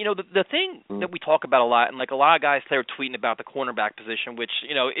you. And, the thing that we talk about a lot, and like a lot of guys today are tweeting about the cornerback position, which,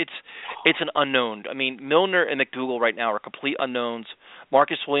 it's an unknown. I mean, Milner and McDougle right now are complete unknowns.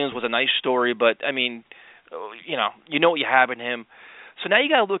 Marcus Williams was a nice story, but, I mean, you know what you have in him. So now you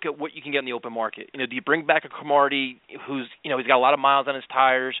got to look at what you can get in the open market. Do you bring back a Cromartie who's, he's got a lot of miles on his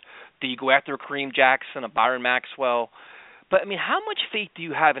tires? Do you go after a Kareem Jackson, a Byron Maxwell? But, I mean, how much faith do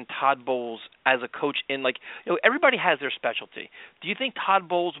you have in Todd Bowles as a coach in, everybody has their specialty. Do you think Todd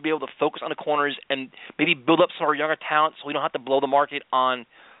Bowles will be able to focus on the corners and maybe build up some of our younger talent so we don't have to blow the market on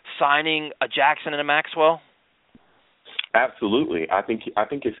signing a Jackson and a Maxwell? Absolutely. I think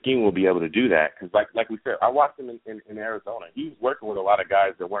his scheme will be able to do that because, like we said, I watched him in Arizona. He was working with a lot of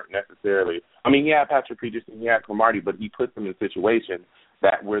guys that weren't necessarily – I mean, he had Patrick Peterson, he had Cromartie, but he put them in situations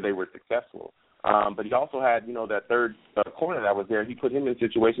where they were successful. But he also had, that third corner that was there. He put him in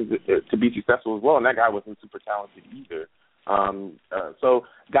situations to be successful as well, and that guy wasn't super talented either. So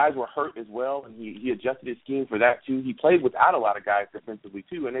guys were hurt as well, and he adjusted his scheme for that too. He played without a lot of guys defensively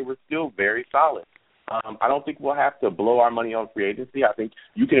too, and they were still very solid. I don't think we'll have to blow our money on free agency. I think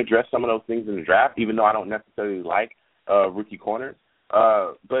you can address some of those things in the draft, even though I don't necessarily like rookie corners.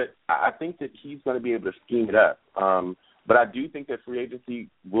 But I think that he's going to be able to scheme it up. But I do think that free agency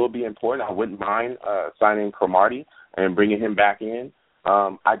will be important. I wouldn't mind signing Cromartie and bringing him back in.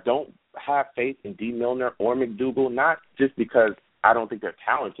 I don't have faith in D. Milner or McDougle, not just because I don't think they're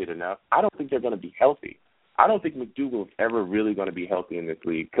talented enough. I don't think they're going to be healthy. I don't think McDougle is ever really going to be healthy in this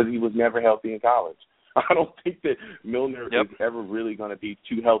league because he was never healthy in college. I don't think that Milner is ever really going to be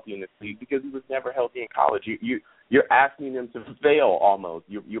too healthy in this league because he was never healthy in college. You're asking them to fail almost.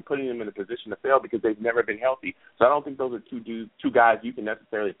 You're putting them in a position to fail because they've never been healthy. So I don't think those are two guys you can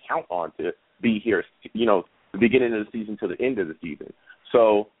necessarily count on to be here, the beginning of the season to the end of the season.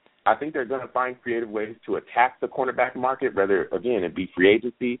 So I think they're going to find creative ways to attack the cornerback market, whether, again, it be free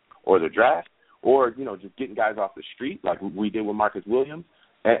agency or the draft or, just getting guys off the street like we did with Marcus Williams.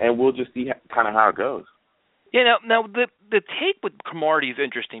 And we'll just see kind of how it goes. Yeah, now the take with Cromartie is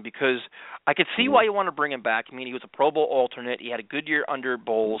interesting because I could see why you want to bring him back. I mean, he was a Pro Bowl alternate. He had a good year under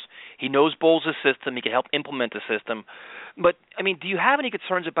Bowles. He knows Bowles' system. He can help implement the system. But, I mean, do you have any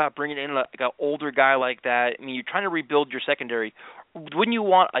concerns about bringing in like an older guy like that? I mean, you're trying to rebuild your secondary. Wouldn't you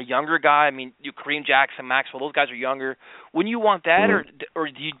want a younger guy? I mean, Kareem Jackson, Maxwell, those guys are younger. Wouldn't you want that, or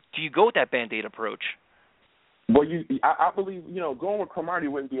do you go with that Band-Aid approach? Well, I believe, going with Cromartie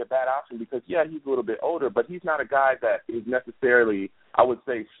wouldn't be a bad option because, yeah, he's a little bit older, but he's not a guy that is necessarily, I would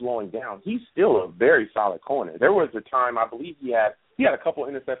say, slowing down. He's still a very solid corner. There was a time, I believe he had a couple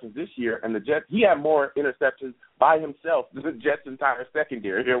interceptions this year, and the Jets, he had more interceptions by himself than the Jets' entire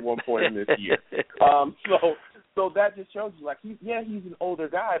secondary at one point in this year. So that just shows you, like, he's an older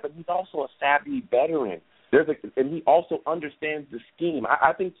guy, but he's also a savvy veteran. And he also understands the scheme.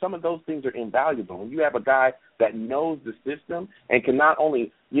 I think some of those things are invaluable. When you have a guy that knows the system and can not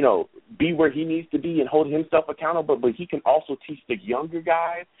only, be where he needs to be and hold himself accountable, but he can also teach the younger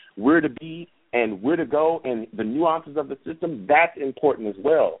guys where to be and where to go and the nuances of the system, that's important as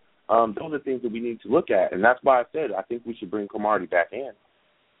well. Those are things that we need to look at, and that's why I said I think we should bring Cromartie back in.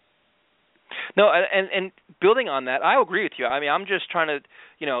 No, and building on that, I agree with you. I mean, I'm just trying to,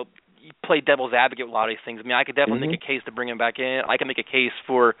 play devil's advocate with a lot of these things. I mean, I could definitely make a case to bring him back in. I can make a case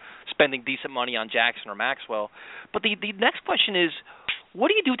for spending decent money on Jackson or Maxwell. But the next question is, what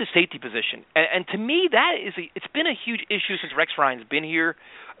do you do with the safety position? And to me, it's been a huge issue since Rex Ryan's been here.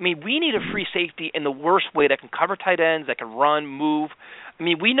 I mean, we need a free safety in the worst way that can cover tight ends, that can run, move. I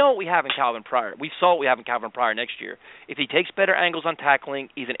mean, we know what we have in Calvin Pryor. We saw what we have in Calvin Pryor next year. If he takes better angles on tackling,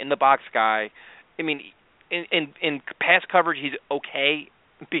 he's an in-the-box guy. I mean, in pass coverage, he's okay,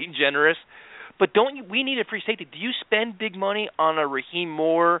 being generous. But we need a free safety. Do you spend big money on a Raheem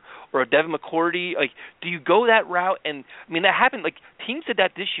Moore or a Devin McCourty? Like, do you go that route? And, I mean, that happened. Like, teams did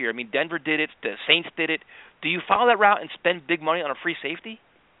that this year. I mean, Denver did it. The Saints did it. Do you follow that route and spend big money on a free safety?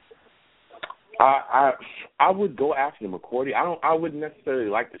 I would go after McCourty. I wouldn't necessarily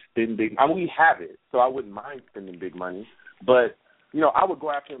like to spend big. I mean, we have it, so I wouldn't mind spending big money. But I would go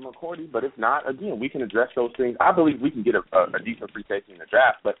after McCourty. But if not, again, we can address those things. I believe we can get a decent free safety in the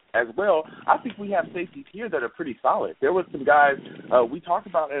draft. But as well, I think we have safeties here that are pretty solid. There were some guys we talked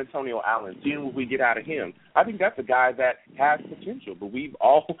about Antonio Allen, seeing what we get out of him. I think that's a guy that has potential, but we've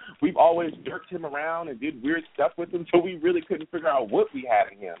always jerked him around and did weird stuff with him, so we really couldn't figure out what we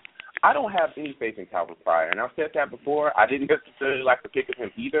had in him. I don't have any faith in Calvin Pryor, and I've said that before. I didn't necessarily like the pick of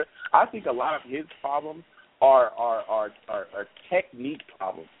him either. I think a lot of his problems are technique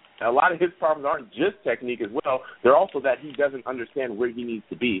problems. And a lot of his problems aren't just technique as well. They're also that he doesn't understand where he needs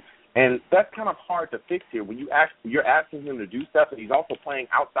to be. And that's kind of hard to fix here. When you're asking him to do stuff, and he's also playing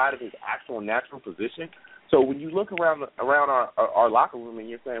outside of his actual natural position. So when you look around our locker room and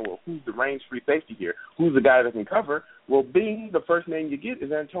you're saying, well, who's the range free safety here? Who's the guy that can cover? Well, the first name you get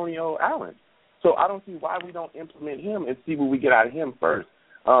is Antonio Allen. So I don't see why we don't implement him and see what we get out of him first.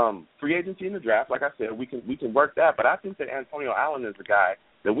 Free agency in the draft, like I said, we can work that. But I think that Antonio Allen is the guy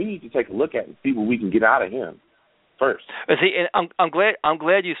that we need to take a look at and see what we can get out of him first. See, and I'm glad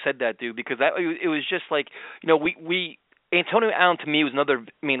you said that, dude, because it was just like, we Antonio Allen to me was another.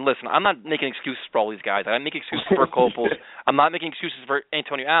 I mean, listen, I'm not making excuses for all these guys. I'm making excuses for Copels. I'm not making excuses for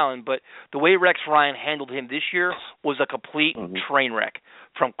Antonio Allen. But the way Rex Ryan handled him this year was a complete train wreck.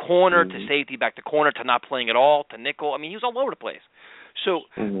 From corner to safety, back to corner to not playing at all to nickel. I mean, he was all over the place. So,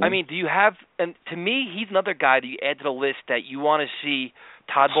 I mean, do you have? And to me, he's another guy that you add to the list that you want to see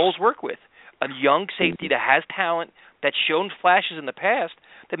Todd Bowles work with. A young safety that has talent, that's shown flashes in the past,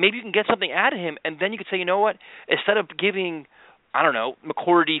 that maybe you can get something out of him, and then you could say, you know what, instead of giving, I don't know,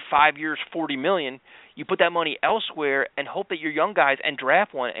 McCourty 5 years, $40 million, you put that money elsewhere and hope that your young guys and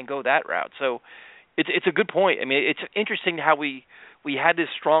draft one and go that route. So it's a good point. I mean, it's interesting how we had this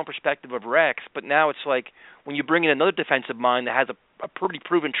strong perspective of Rex, but now it's like when you bring in another defensive mind that has a pretty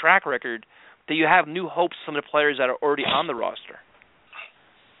proven track record, that you have new hopes for some of the players that are already on the roster.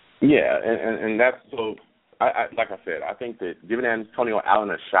 Yeah, and that's so. Like I said, I think that giving Antonio Allen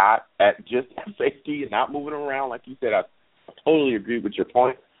a shot at just safety and not moving him around, like you said, I totally agree with your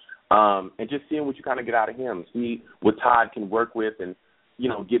point. And just seeing what you kind of get out of him, see what Todd can work with, and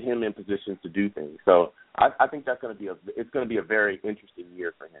get him in positions to do things. So I think that's going to be a very interesting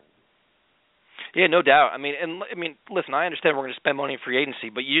year for him. Yeah, no doubt. I mean, listen, I understand we're going to spend money in free agency,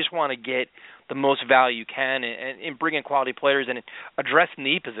 but you just want to get the most value you can and bring in quality players and address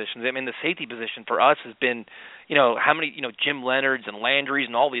need positions. I mean, the safety position for us has been, how many, Jim Leonards and Landrys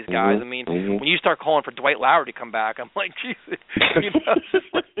and all these guys. I mean, when you start calling for Dwight Lowry to come back, I'm like, Jesus.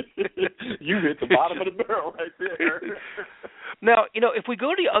 You hit the bottom of the barrel right there. Now, if we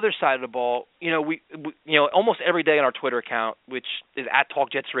go to the other side of the ball, we almost every day on our Twitter account, which is at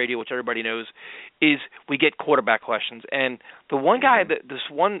TalkJetsRadio, which everybody knows, is we get quarterback questions. And the one guy,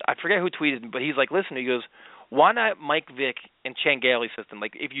 I forget who tweeted, but he's like, listen, he goes, why not Mike Vick and Chan Gailey's system?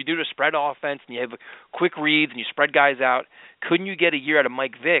 Like, if you do the spread offense and you have quick reads and you spread guys out, couldn't you get a year out of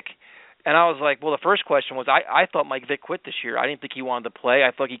Mike Vick? And I was like, well, the first question was, I thought Mike Vick quit this year. I didn't think he wanted to play.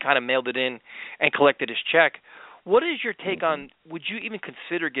 I thought he kind of mailed it in and collected his check. What is your take on, would you even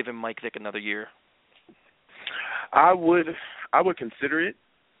consider giving Mike Vick another year? I would consider it,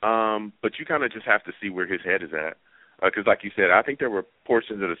 but you kind of just have to see where his head is at. Because like you said, I think there were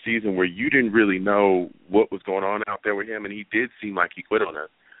portions of the season where you didn't really know what was going on out there with him, and he did seem like he quit on us.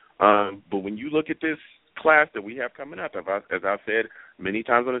 But when you look at this class that we have coming up, as I've said many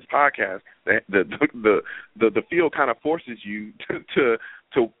times on this podcast, the field kind of forces you to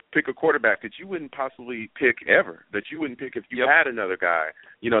pick a quarterback that you wouldn't possibly pick ever, that you wouldn't pick if you had another guy,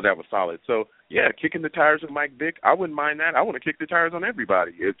 that was solid. So, yeah, kicking the tires of Mike Vick, I wouldn't mind that. I want to kick the tires on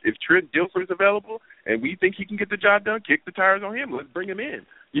everybody. If Trent Dilfer's available and we think he can get the job done, kick the tires on him. Let's bring him in.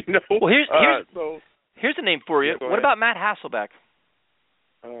 Well, here's a name for you. What about Matt Hasselbeck?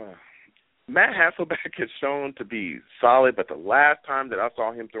 Matt Hasselbeck has shown to be solid, but the last time that I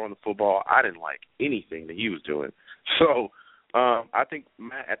saw him throwing the football, I didn't like anything that he was doing. So I think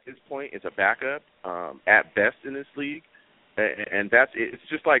Matt at this point is a backup at best in this league, and that's it. It's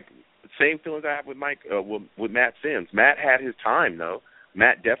just like the same feelings I have with with Matt Sims. Matt had his time though.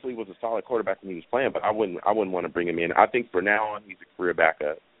 Matt definitely was a solid quarterback when he was playing, but I wouldn't want to bring him in. I think for now on he's a career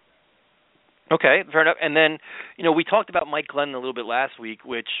backup. Okay, fair enough. And then we talked about Mike Glennon a little bit last week,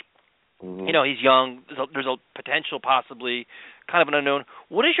 which. He's young. There's a potential, possibly, kind of an unknown.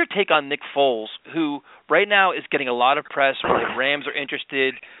 What is your take on Nick Foles, who right now is getting a lot of press? The Rams are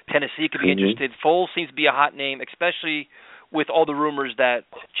interested. Tennessee could be interested. Foles seems to be a hot name, especially with all the rumors that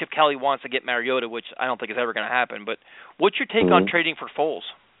Chip Kelly wants to get Mariota, which I don't think is ever going to happen. But what's your take on trading for Foles?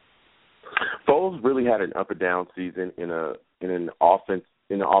 Foles really had an up and down season in an offense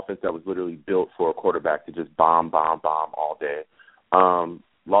that was literally built for a quarterback to just bomb all day.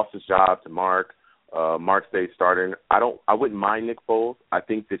 Lost his job to Mark. Mark stayed starting. I wouldn't mind Nick Foles. I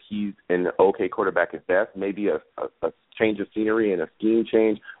think that he's an okay quarterback at best. Maybe a change of scenery and a scheme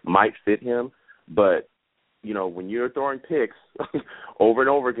change might fit him. But, when you're throwing picks over and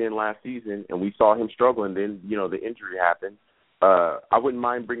over again last season and we saw him struggle and then, the injury happened, I wouldn't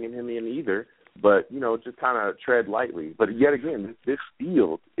mind bringing him in either. But, just kind of tread lightly. But yet again, this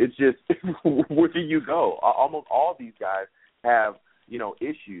field, it's just where do you go? Almost all these guys have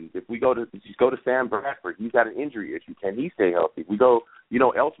issues. If we go to Sam Bradford, he's got an injury issue. Can he stay healthy? We go,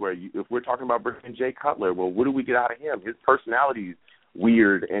 elsewhere. If we're talking about bringing Jay Cutler, well, what do we get out of him? His personality is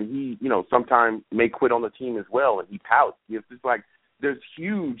weird, and he, sometimes may quit on the team as well, and he pouts. It's just like there's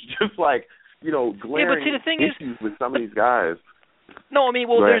huge, glaring issues with some of these guys. No,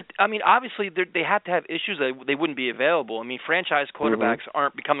 obviously they have to have issues that they wouldn't be available. Franchise quarterbacks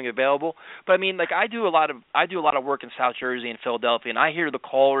aren't becoming available. But I do a lot of work in South Jersey and Philadelphia, and I hear the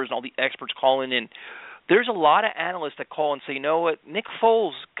callers and all the experts calling in. There's a lot of analysts that call and say, you know what, Nick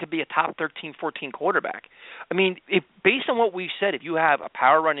Foles could be a top 13, 14 quarterback. Based on what we've said, if you have a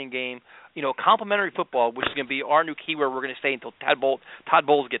power running game, complementary football, which is going to be our new keyword we're going to say until Todd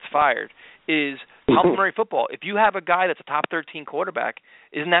Bowles gets fired, is complementary football. If you have a guy that's a top 13 quarterback,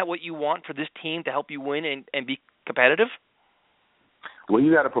 isn't that what you want for this team to help you win and be competitive? Well,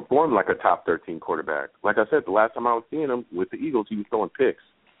 you got to perform like a top 13 quarterback. Like I said, the last time I was seeing him with the Eagles, he was throwing picks.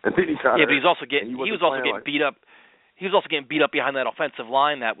 And then but he was also getting beat up. He was also getting beat up behind that offensive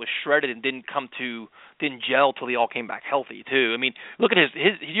line that was shredded and didn't gel till they all came back healthy too. Look at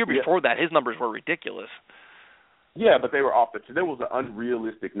his year before that. His numbers were ridiculous. Yeah, but they were off there was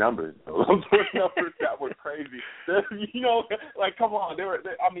unrealistic numbers. Those were numbers that were crazy. Come on.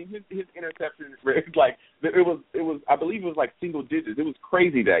 His interception rate, it was. I believe it was like single digits. It was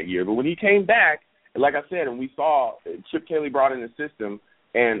crazy that year. But when he came back, like I said, and we saw Chip Kelly brought in the system.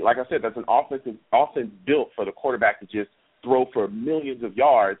 And like I said, that's an offense built for the quarterback to just throw for millions of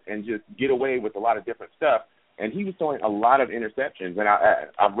yards and just get away with a lot of different stuff. And he was throwing a lot of interceptions. And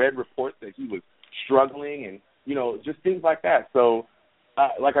I read reports that he was struggling and, just things like that. So,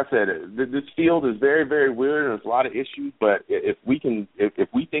 like I said, this field is very, very weird and there's a lot of issues. But if we think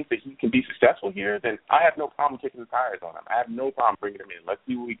that he can be successful here, then I have no problem kicking the tires on him. I have no problem bringing him in. Let's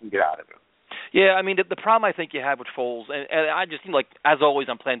see what we can get out of him. Yeah, the problem I think you have with Foles, and I just think, as always,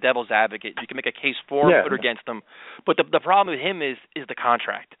 I'm playing devil's advocate. You can make a case for him or against him, but the problem with him is the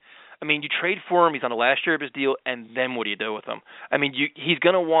contract. You trade for him, he's on the last year of his deal, and then what do you do with him? He's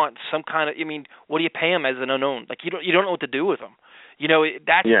going to want some kind of, what do you pay him as an unknown? You don't know what to do with him.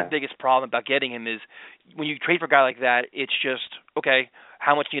 That's the biggest problem about getting him is when you trade for a guy like that, it's just, okay,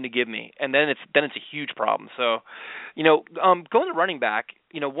 how much are you going to give me? And then it's a huge problem. So, going to running back,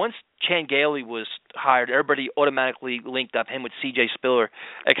 once Chan Gailey was hired, everybody automatically linked up him with C.J. Spiller,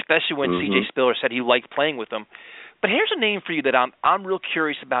 especially when C.J. Spiller said he liked playing with him. But here's a name for you that I'm real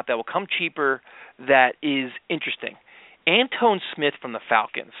curious about that will come cheaper that is interesting. Antone Smith from the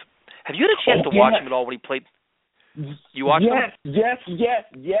Falcons. Have you had a chance to watch him at all when he played? You watched him? Yes,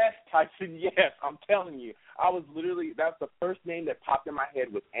 Tyson, yes. I'm telling you. That's the first name that popped in my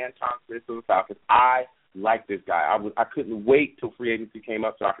head was Antone Smith from the Falcons. I like this guy. I couldn't wait till free agency came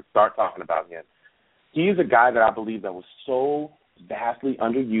up so I could start talking about him. He is a guy that I believe that was so vastly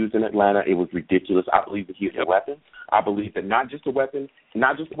underused in Atlanta. It was ridiculous. I believe that he is a weapon. I believe that not just a weapon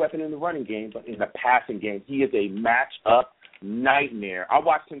in the running game, but in the passing game. He is a matchup nightmare. I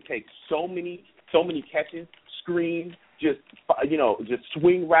watched him take so many catches, screens, just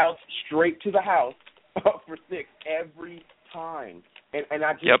swing routes straight to the house for 6 every time. And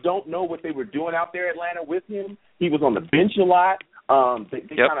I just don't know what they were doing out there in Atlanta with him. He was on the bench a lot.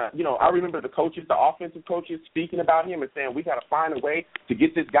 They kind of, I remember the offensive coaches speaking about him and saying, we got to find a way to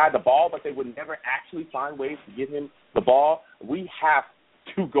get this guy the ball, but they would never actually find ways to get him the ball. We have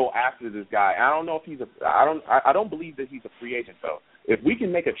to go after this guy. I don't know if I don't believe that he's a free agent, though. If we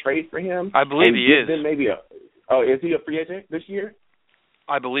can make a trade for him. I believe he is. Then maybe is he a free agent this year?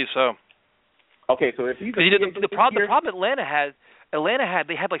 I believe so. Okay, so if he's the problem Atlanta had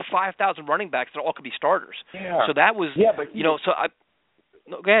they had like 5,000 running backs that all could be starters. Yeah. So that was go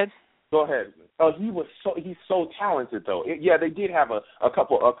ahead. Go ahead. Oh, he's so talented though. They did have a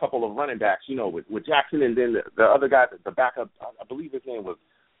couple of running backs, with Jackson and then the other guy, the backup. I believe his name was.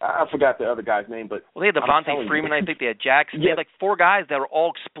 I forgot the other guy's name, but they had Devontae Freeman. I think they had Jackson. They had like 4 guys that were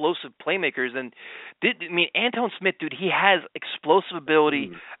all explosive playmakers. And Antone Smith, dude, he has explosive ability.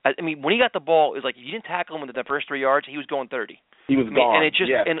 When he got the ball, it was like if you didn't tackle him in the first 3 yards, he was going 30. He was gone. And it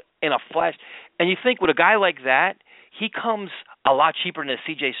just in a flash. And you think with a guy like that, he comes a lot cheaper than a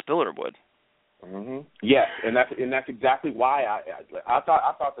C.J. Spiller would. Mm-hmm. Yes, and that's exactly why I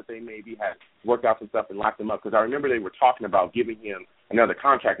thought that they maybe had worked out some stuff and locked him up, because I remember they were talking about giving him another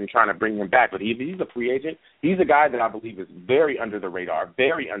contract and trying to bring him back. But he's a free agent. He's a guy that I believe is very under the radar,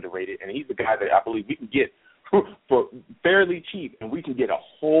 very underrated, and he's a guy that I believe we can get for fairly cheap, and we can get a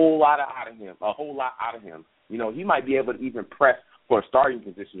whole lot out of him. He might be able to even press for a starting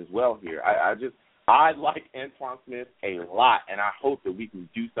position as well here. I like Antone Smith a lot, and I hope that we can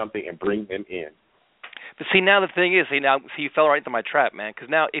do something and bring him in. But now the thing is, you fell right into my trap, man. Because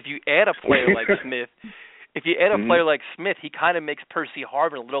now if you add a player like Smith, he kind of makes Percy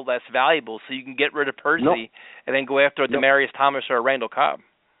Harvin a little less valuable. So you can get rid of Percy and then go after a Demarius Thomas or a Randall Cobb.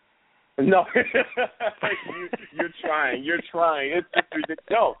 No, you're trying. It's just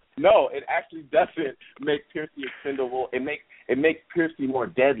ridiculous. No, it actually doesn't make Percy expendable. It makes Percy more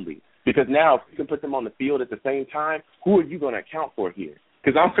deadly. Because now, if you can put them on the field at the same time, who are you going to account for here?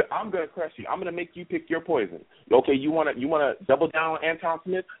 Because I'm going to crush you. I'm going to make you pick your poison. Okay, you want to double down on Antone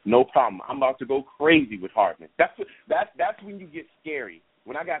Smith? No problem. I'm about to go crazy with Hardman. That's when you get scary.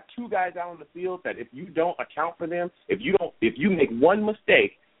 When I got 2 guys out on the field that if you don't account for them, if you make one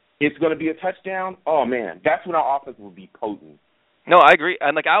mistake, it's going to be a touchdown. Oh man, that's when our offense will be potent. No, I agree.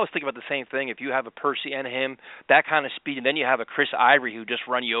 And I was thinking about the same thing. If you have a Percy and him, that kind of speed, and then you have a Chris Ivory who just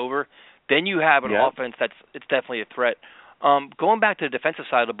run you over, then you have an offense it's definitely a threat. Going back to the defensive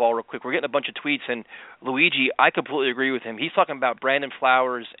side of the ball real quick, we're getting a bunch of tweets, and Luigi, I completely agree with him. He's talking about Brandon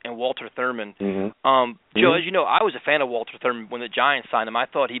Flowers and Walter Thurman. Joe, as you know, I was a fan of Walter Thurman when the Giants signed him. I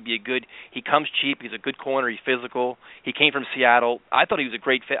thought he'd be he comes cheap, he's a good corner, he's physical. He came from Seattle. I thought he was a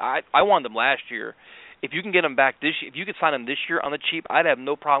great fit. I wanted him last year. If you can get him back if you could sign him this year on the cheap, I'd have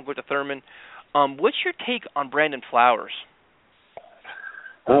no problem with the Thurman. What's your take on Brandon Flowers?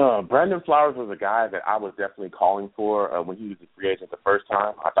 Brandon Flowers was a guy that I was definitely calling for when he was a free agent the first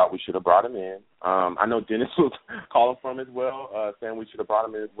time. I thought we should have brought him in. I know Dennis was calling for him as well, saying we should have brought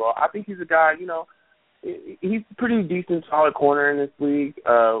him in as well. I think he's a guy, he's a pretty decent, solid corner in this league.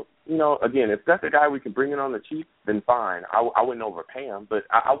 Again, if that's a guy we can bring in on the cheap, then fine. I wouldn't overpay him, but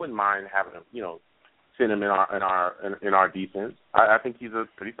I wouldn't mind having him, sit him in our defense. I think he's a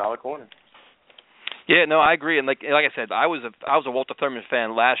pretty solid corner. Yeah, no, I agree. And like I said, I was a Walter Thurman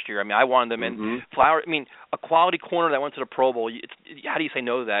fan last year. I wanted him in. Flowers. A quality corner that went to the Pro Bowl. How do you say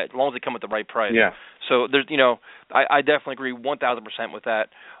no to that? As long as they come at the right price. Yeah. So there's, I definitely agree 1,000% with that.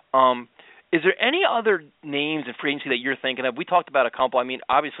 Is there any other names in free agency that you're thinking of? We talked about a couple.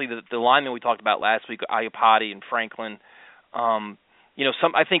 Obviously the linemen we talked about last week, Ayupati and Franklin.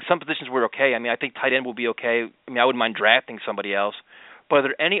 I think some positions were okay. I mean, I think tight end will be okay. I mean, I wouldn't mind drafting somebody else. But are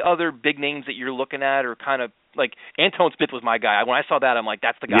there any other big names that you're looking at, or kind of like Antone Smith was my guy? When I saw that, I'm like,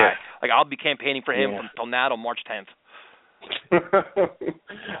 that's the guy. Yeah. Like, I'll be campaigning for him from now till March 10th.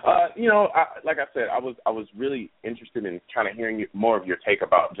 Like I said, I was really interested in kind of hearing more of your take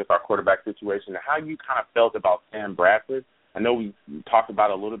about just our quarterback situation and how you kind of felt about Sam Bradford. I know we talked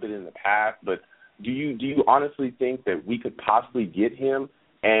about it a little bit in the past, but do you honestly think that we could possibly get him,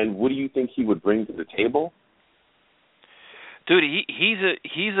 and what do you think he would bring to the table? Dude, he's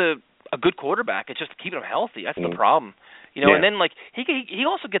a good quarterback. It's just keeping him healthy. That's the problem. And then like he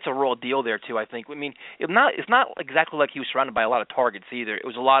also gets a raw deal there too. I think. I mean, it's not exactly like he was surrounded by a lot of targets either. It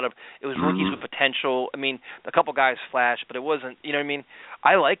was rookies with potential. I mean, a couple guys flashed, but it wasn't. You know what I mean?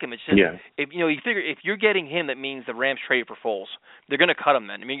 I like him. It's just if you figure if you're getting him, that means the Rams traded for Foles. They're going to cut him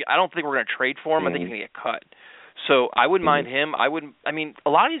then. I mean, I don't think we're going to trade for him. I think he's going to get cut. So I wouldn't mind him. I mean, a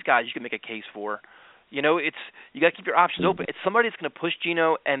lot of these guys you can make a case for. You got to keep your options open. It's somebody that's going to push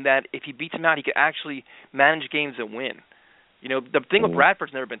Geno, and that if he beats him out, he can actually manage games and win. The thing with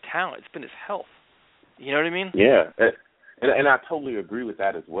Bradford's never been talent; it's been his health. You know what I mean? Yeah, and I totally agree with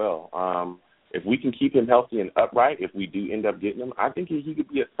that as well. If we can keep him healthy and upright, if we do end up getting him, I think he could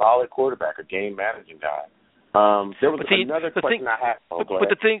be a solid quarterback, a game managing guy. There was another question I had.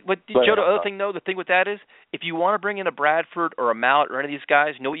 The thing with that is, if you want to bring in a Bradford or a Mallett or any of these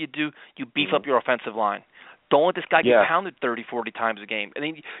guys, you know what you do? You beef up your offensive line. Don't let this guy get pounded 30, 40 times a game. I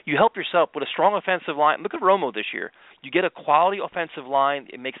mean, you help yourself with a strong offensive line. Look at Romo this year. You get a quality offensive line.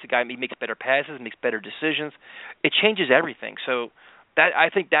 It makes the guy makes better passes, makes better decisions. It changes everything. So I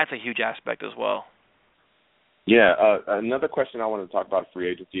think that's a huge aspect as well. Yeah. Another question I wanted to talk about free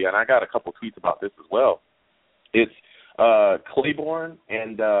agency, and I got a couple tweets about this as well. It's Claiborne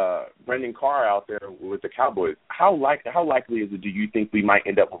and Brendan Carr out there with the Cowboys. How likely is it, do you think, we might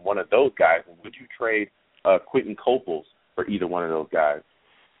end up with one of those guys? And would you trade Quentin Coples for either one of those guys?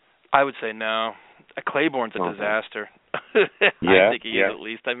 I would say no. Claiborne's a disaster. I think he is at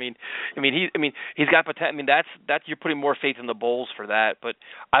least. He's got potential. I mean, that's you're putting more faith in the Bulls for that. But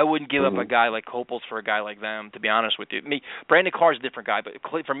I wouldn't give up a guy like Coples for a guy like them. To be honest with you, Brandon Carr's a different guy, but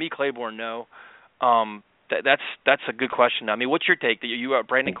for me, Claiborne, no. That's a good question. I mean, what's your take? Are you a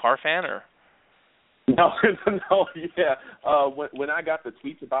Brandon Carr fan or? No, yeah. When I got the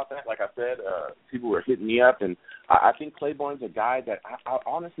tweets about that, like I said, people were hitting me up, and I think Claiborne's a guy that I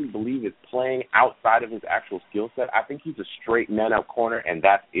honestly believe is playing outside of his actual skill set. I think he's a straight man-up corner, and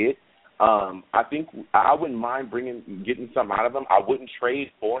that's it. I think I wouldn't mind getting something out of him. I wouldn't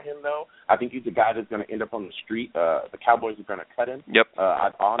trade for him, though. I think he's a guy that's going to end up on the street. The Cowboys are going to cut him. Yep.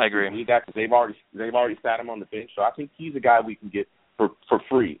 I agree. Believe that because they've already sat him on the bench. So I think he's a guy we can get for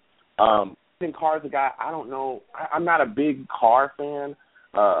free. I think Carr's a guy, I don't know. I'm not a big Carr fan.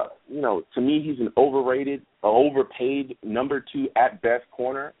 To me, he's an overpaid number 2 at best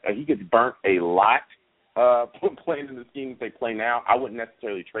corner. He gets burnt a lot playing in the schemes they play now. I wouldn't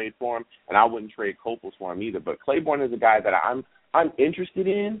necessarily trade for him, and I wouldn't trade Coples for him either. But Claiborne is a guy that I'm interested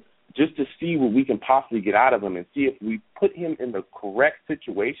in just to see what we can possibly get out of him and see if we put him in the correct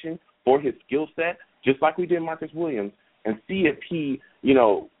situation for his skill set, just like we did Marcus Williams, and see if he,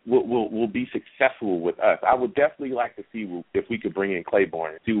 will be successful with us. I would definitely like to see if we could bring in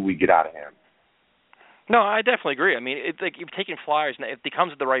Claiborne and see what we get out of him. No, I definitely agree. I mean, it's like you're taking flyers. If he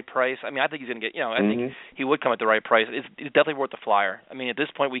comes at the right price, I think he's going to get, I think he would come at the right price. It's definitely worth the flyer. I mean, at this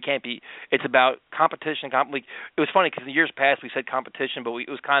point, we can't be, it's about competition. It was funny because in years past we said competition, but it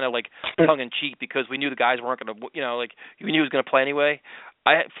was kind of like tongue-in-cheek because we knew the guys weren't going to, we knew he was going to play anyway.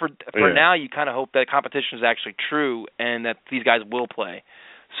 For now, you kind of hope that competition is actually true and that these guys will play.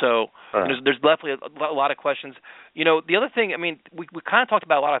 So there's definitely a lot of questions. The other thing, we kind of talked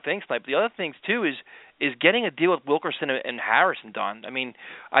about a lot of things tonight, but the other things too is getting a deal with Wilkerson and Harrison done. We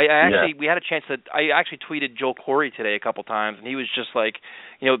had a chance I actually tweeted Joel Corey today a couple times, and he was just like,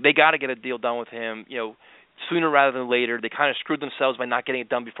 they got to get a deal done with him, sooner rather than later. They kind of screwed themselves by not getting it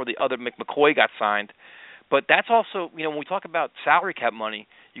done before the other McCoy got signed. But that's also, when we talk about salary cap money,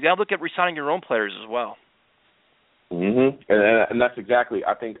 you got to look at re-signing your own players as well. And that's exactly,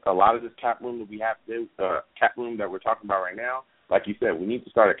 I think a lot of this cap room that we have to do, cap room that we're talking about right now, like you said, we need to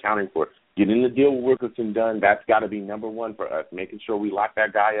start accounting for it. Getting the deal with Wilkerson done, that's got to be number one for us, making sure we lock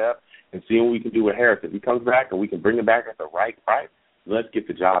that guy up and seeing what we can do with Harris. If he comes back and we can bring him back at the right price, let's get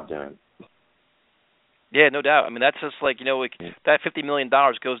the job done. Yeah, no doubt. That's just like, that $50 million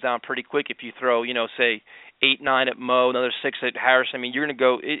goes down pretty quick if you throw, say, 8-9 at Mo, another 6 at Harris. You're going to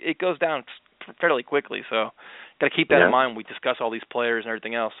go, it goes down fairly quickly. So got to keep that in mind when we discuss all these players and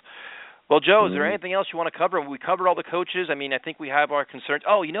everything else. Well, Joe, is there anything else you want to cover? We covered all the coaches. I mean, I think we have our concerns.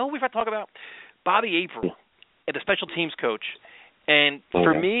 Oh, you know who we've got to talk about? Bobby April, the special teams coach. And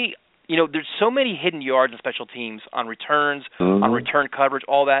for me, you know, there's so many hidden yards in special teams on returns, on return coverage,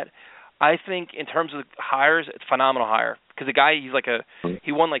 all that. I think in terms of hires, it's a phenomenal hire because the guy,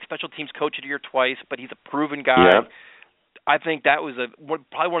 he won like special teams coach of the year twice, but he's a proven guy. Yeah. I think that was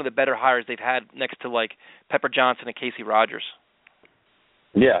probably one of the better hires they've had next to like Pepper Johnson and Casey Rogers.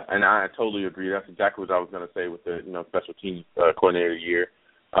 Yeah, and I totally agree. That's exactly what I was going to say with the special teams coordinator year.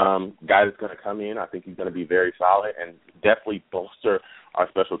 Guy that's going to come in, I think he's going to be very solid and definitely bolster our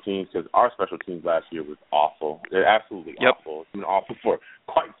special teams because our special teams last year was awful. They're absolutely awful. It's been awful for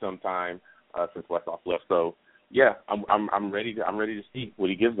quite some time since Westhoff left. So yeah, I'm ready to see what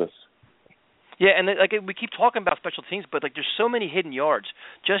he gives us. Yeah, and like we keep talking about special teams, but like there's so many hidden yards.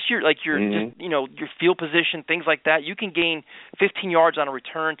 Just your field position, things like that. You can gain 15 yards on a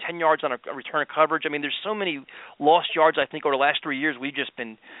return, 10 yards on a return coverage. I mean, there's so many lost yards. I think over the last 3 years we've just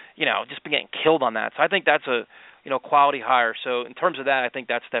been getting killed on that. So I think that's a quality hire. So in terms of that, I think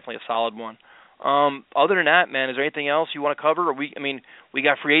that's definitely a solid one. Other than that, man, is there anything else you want to cover? Or we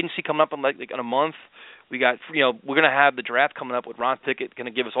got free agency coming up in in a month. We got, we're going to have the draft coming up with Ron Pickett, going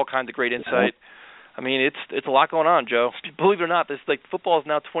to give us all kinds of great insight. I mean, it's a lot going on, Joe. Believe it or not, this football is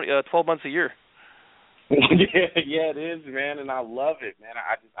now 12 months a year. Yeah, it is, man, and I love it, man.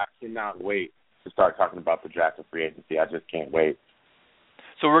 I cannot wait to start talking about the draft and free agency. I just can't wait.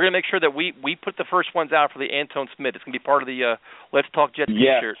 So we're going to make sure that we put the first ones out for the Antone Smith. It's going to be part of the Let's Talk Jets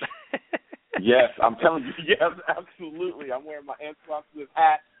T-shirt. Yes, I'm telling you, yes, absolutely. I'm wearing my Antone Smith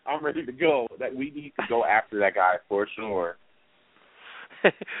hat. I'm ready to go. That we need to go after that guy for sure.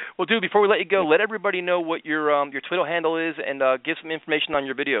 Well, dude, before we let you go, let everybody know what your Twitter handle is and give some information on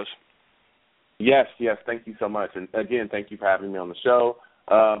your videos. Yes. Thank you so much. And again, thank you for having me on the show.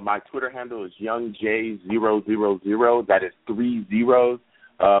 My Twitter handle is YoungJ000. That is 3 zeros.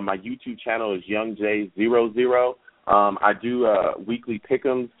 My YouTube channel is YoungJ00. I do weekly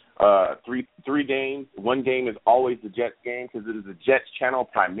pick'ems. 3 games. One game is always the Jets game because it is a Jets channel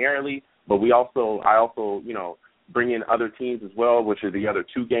primarily, but I also bring in other teams as well, which are the other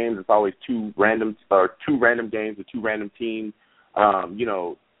 2 games. It's always 2 random games with 2 random teams.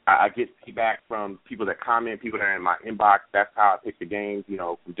 I get feedback from people that comment, people that are in my inbox. That's how I pick the games,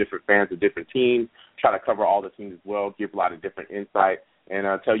 from different fans of different teams. Try to cover all the teams as well, give a lot of different insight, and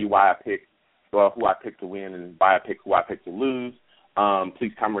tell you why I pick who I pick to win and why I pick who I pick to lose.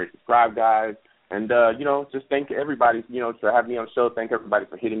 Please comment, rate, subscribe, guys. And, just thank everybody, for having me on the show. Thank everybody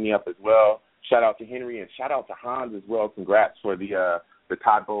for hitting me up as well. Shout out to Henry and shout out to Hans as well. Congrats for the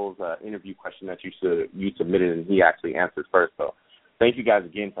Todd Bowles interview question that you submitted and he actually answered first. So thank you guys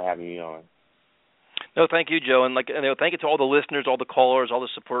again for having me on. No, thank you, Joe. And thank you to all the listeners, all the callers, all the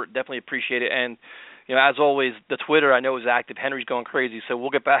support. Definitely appreciate it. And, as always, the Twitter I know is active. Henry's going crazy. So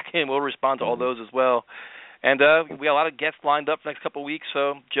we'll get back in. We'll respond to all those as well. And we got a lot of guests lined up for the next couple of weeks.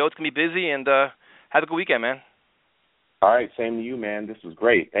 So, Joe, it's going to be busy, and have a good weekend, man. All right, same to you, man. This was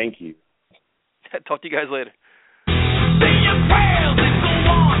great. Thank you. Talk to you guys later. Say your prayers and go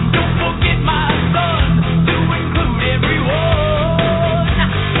on. Don't forget my son to include everyone.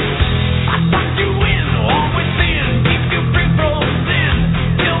 I tuck you in, always sin. Keep you free from sin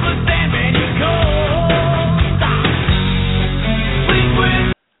till the Sandman he comes. Sleep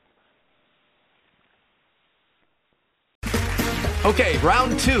with. Okay,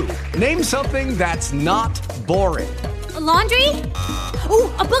 round 2. Name something that's not boring. A laundry? Ooh,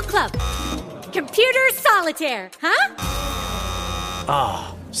 a book club. Computer solitaire, huh?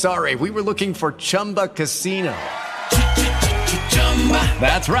 Ah, oh, sorry, we were looking for Chumba Casino.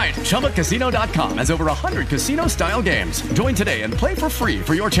 That's right, ChumbaCasino.com has over 100 casino-style games. Join today and play for free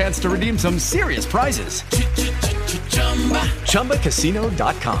for your chance to redeem some serious prizes.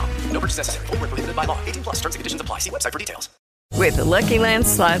 ChumbaCasino.com. No purchase necessary. Void where prohibited by law. 18+ terms and conditions apply. See website for details. With the Lucky Land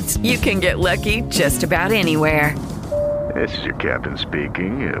Slots, you can get lucky just about anywhere. This is your captain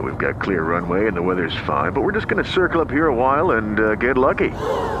speaking. We've got clear runway and the weather's fine, but we're just going to circle up here a while and get lucky.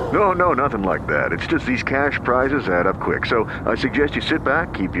 No, nothing like that. It's just these cash prizes add up quick. So I suggest you sit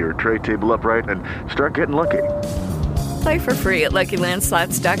back, keep your tray table upright, and start getting lucky. Play for free at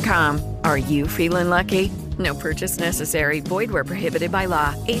LuckyLandSlots.com. Are you feeling lucky? No purchase necessary. Void where prohibited by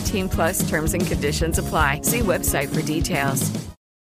law. 18+ terms and conditions apply. See website for details.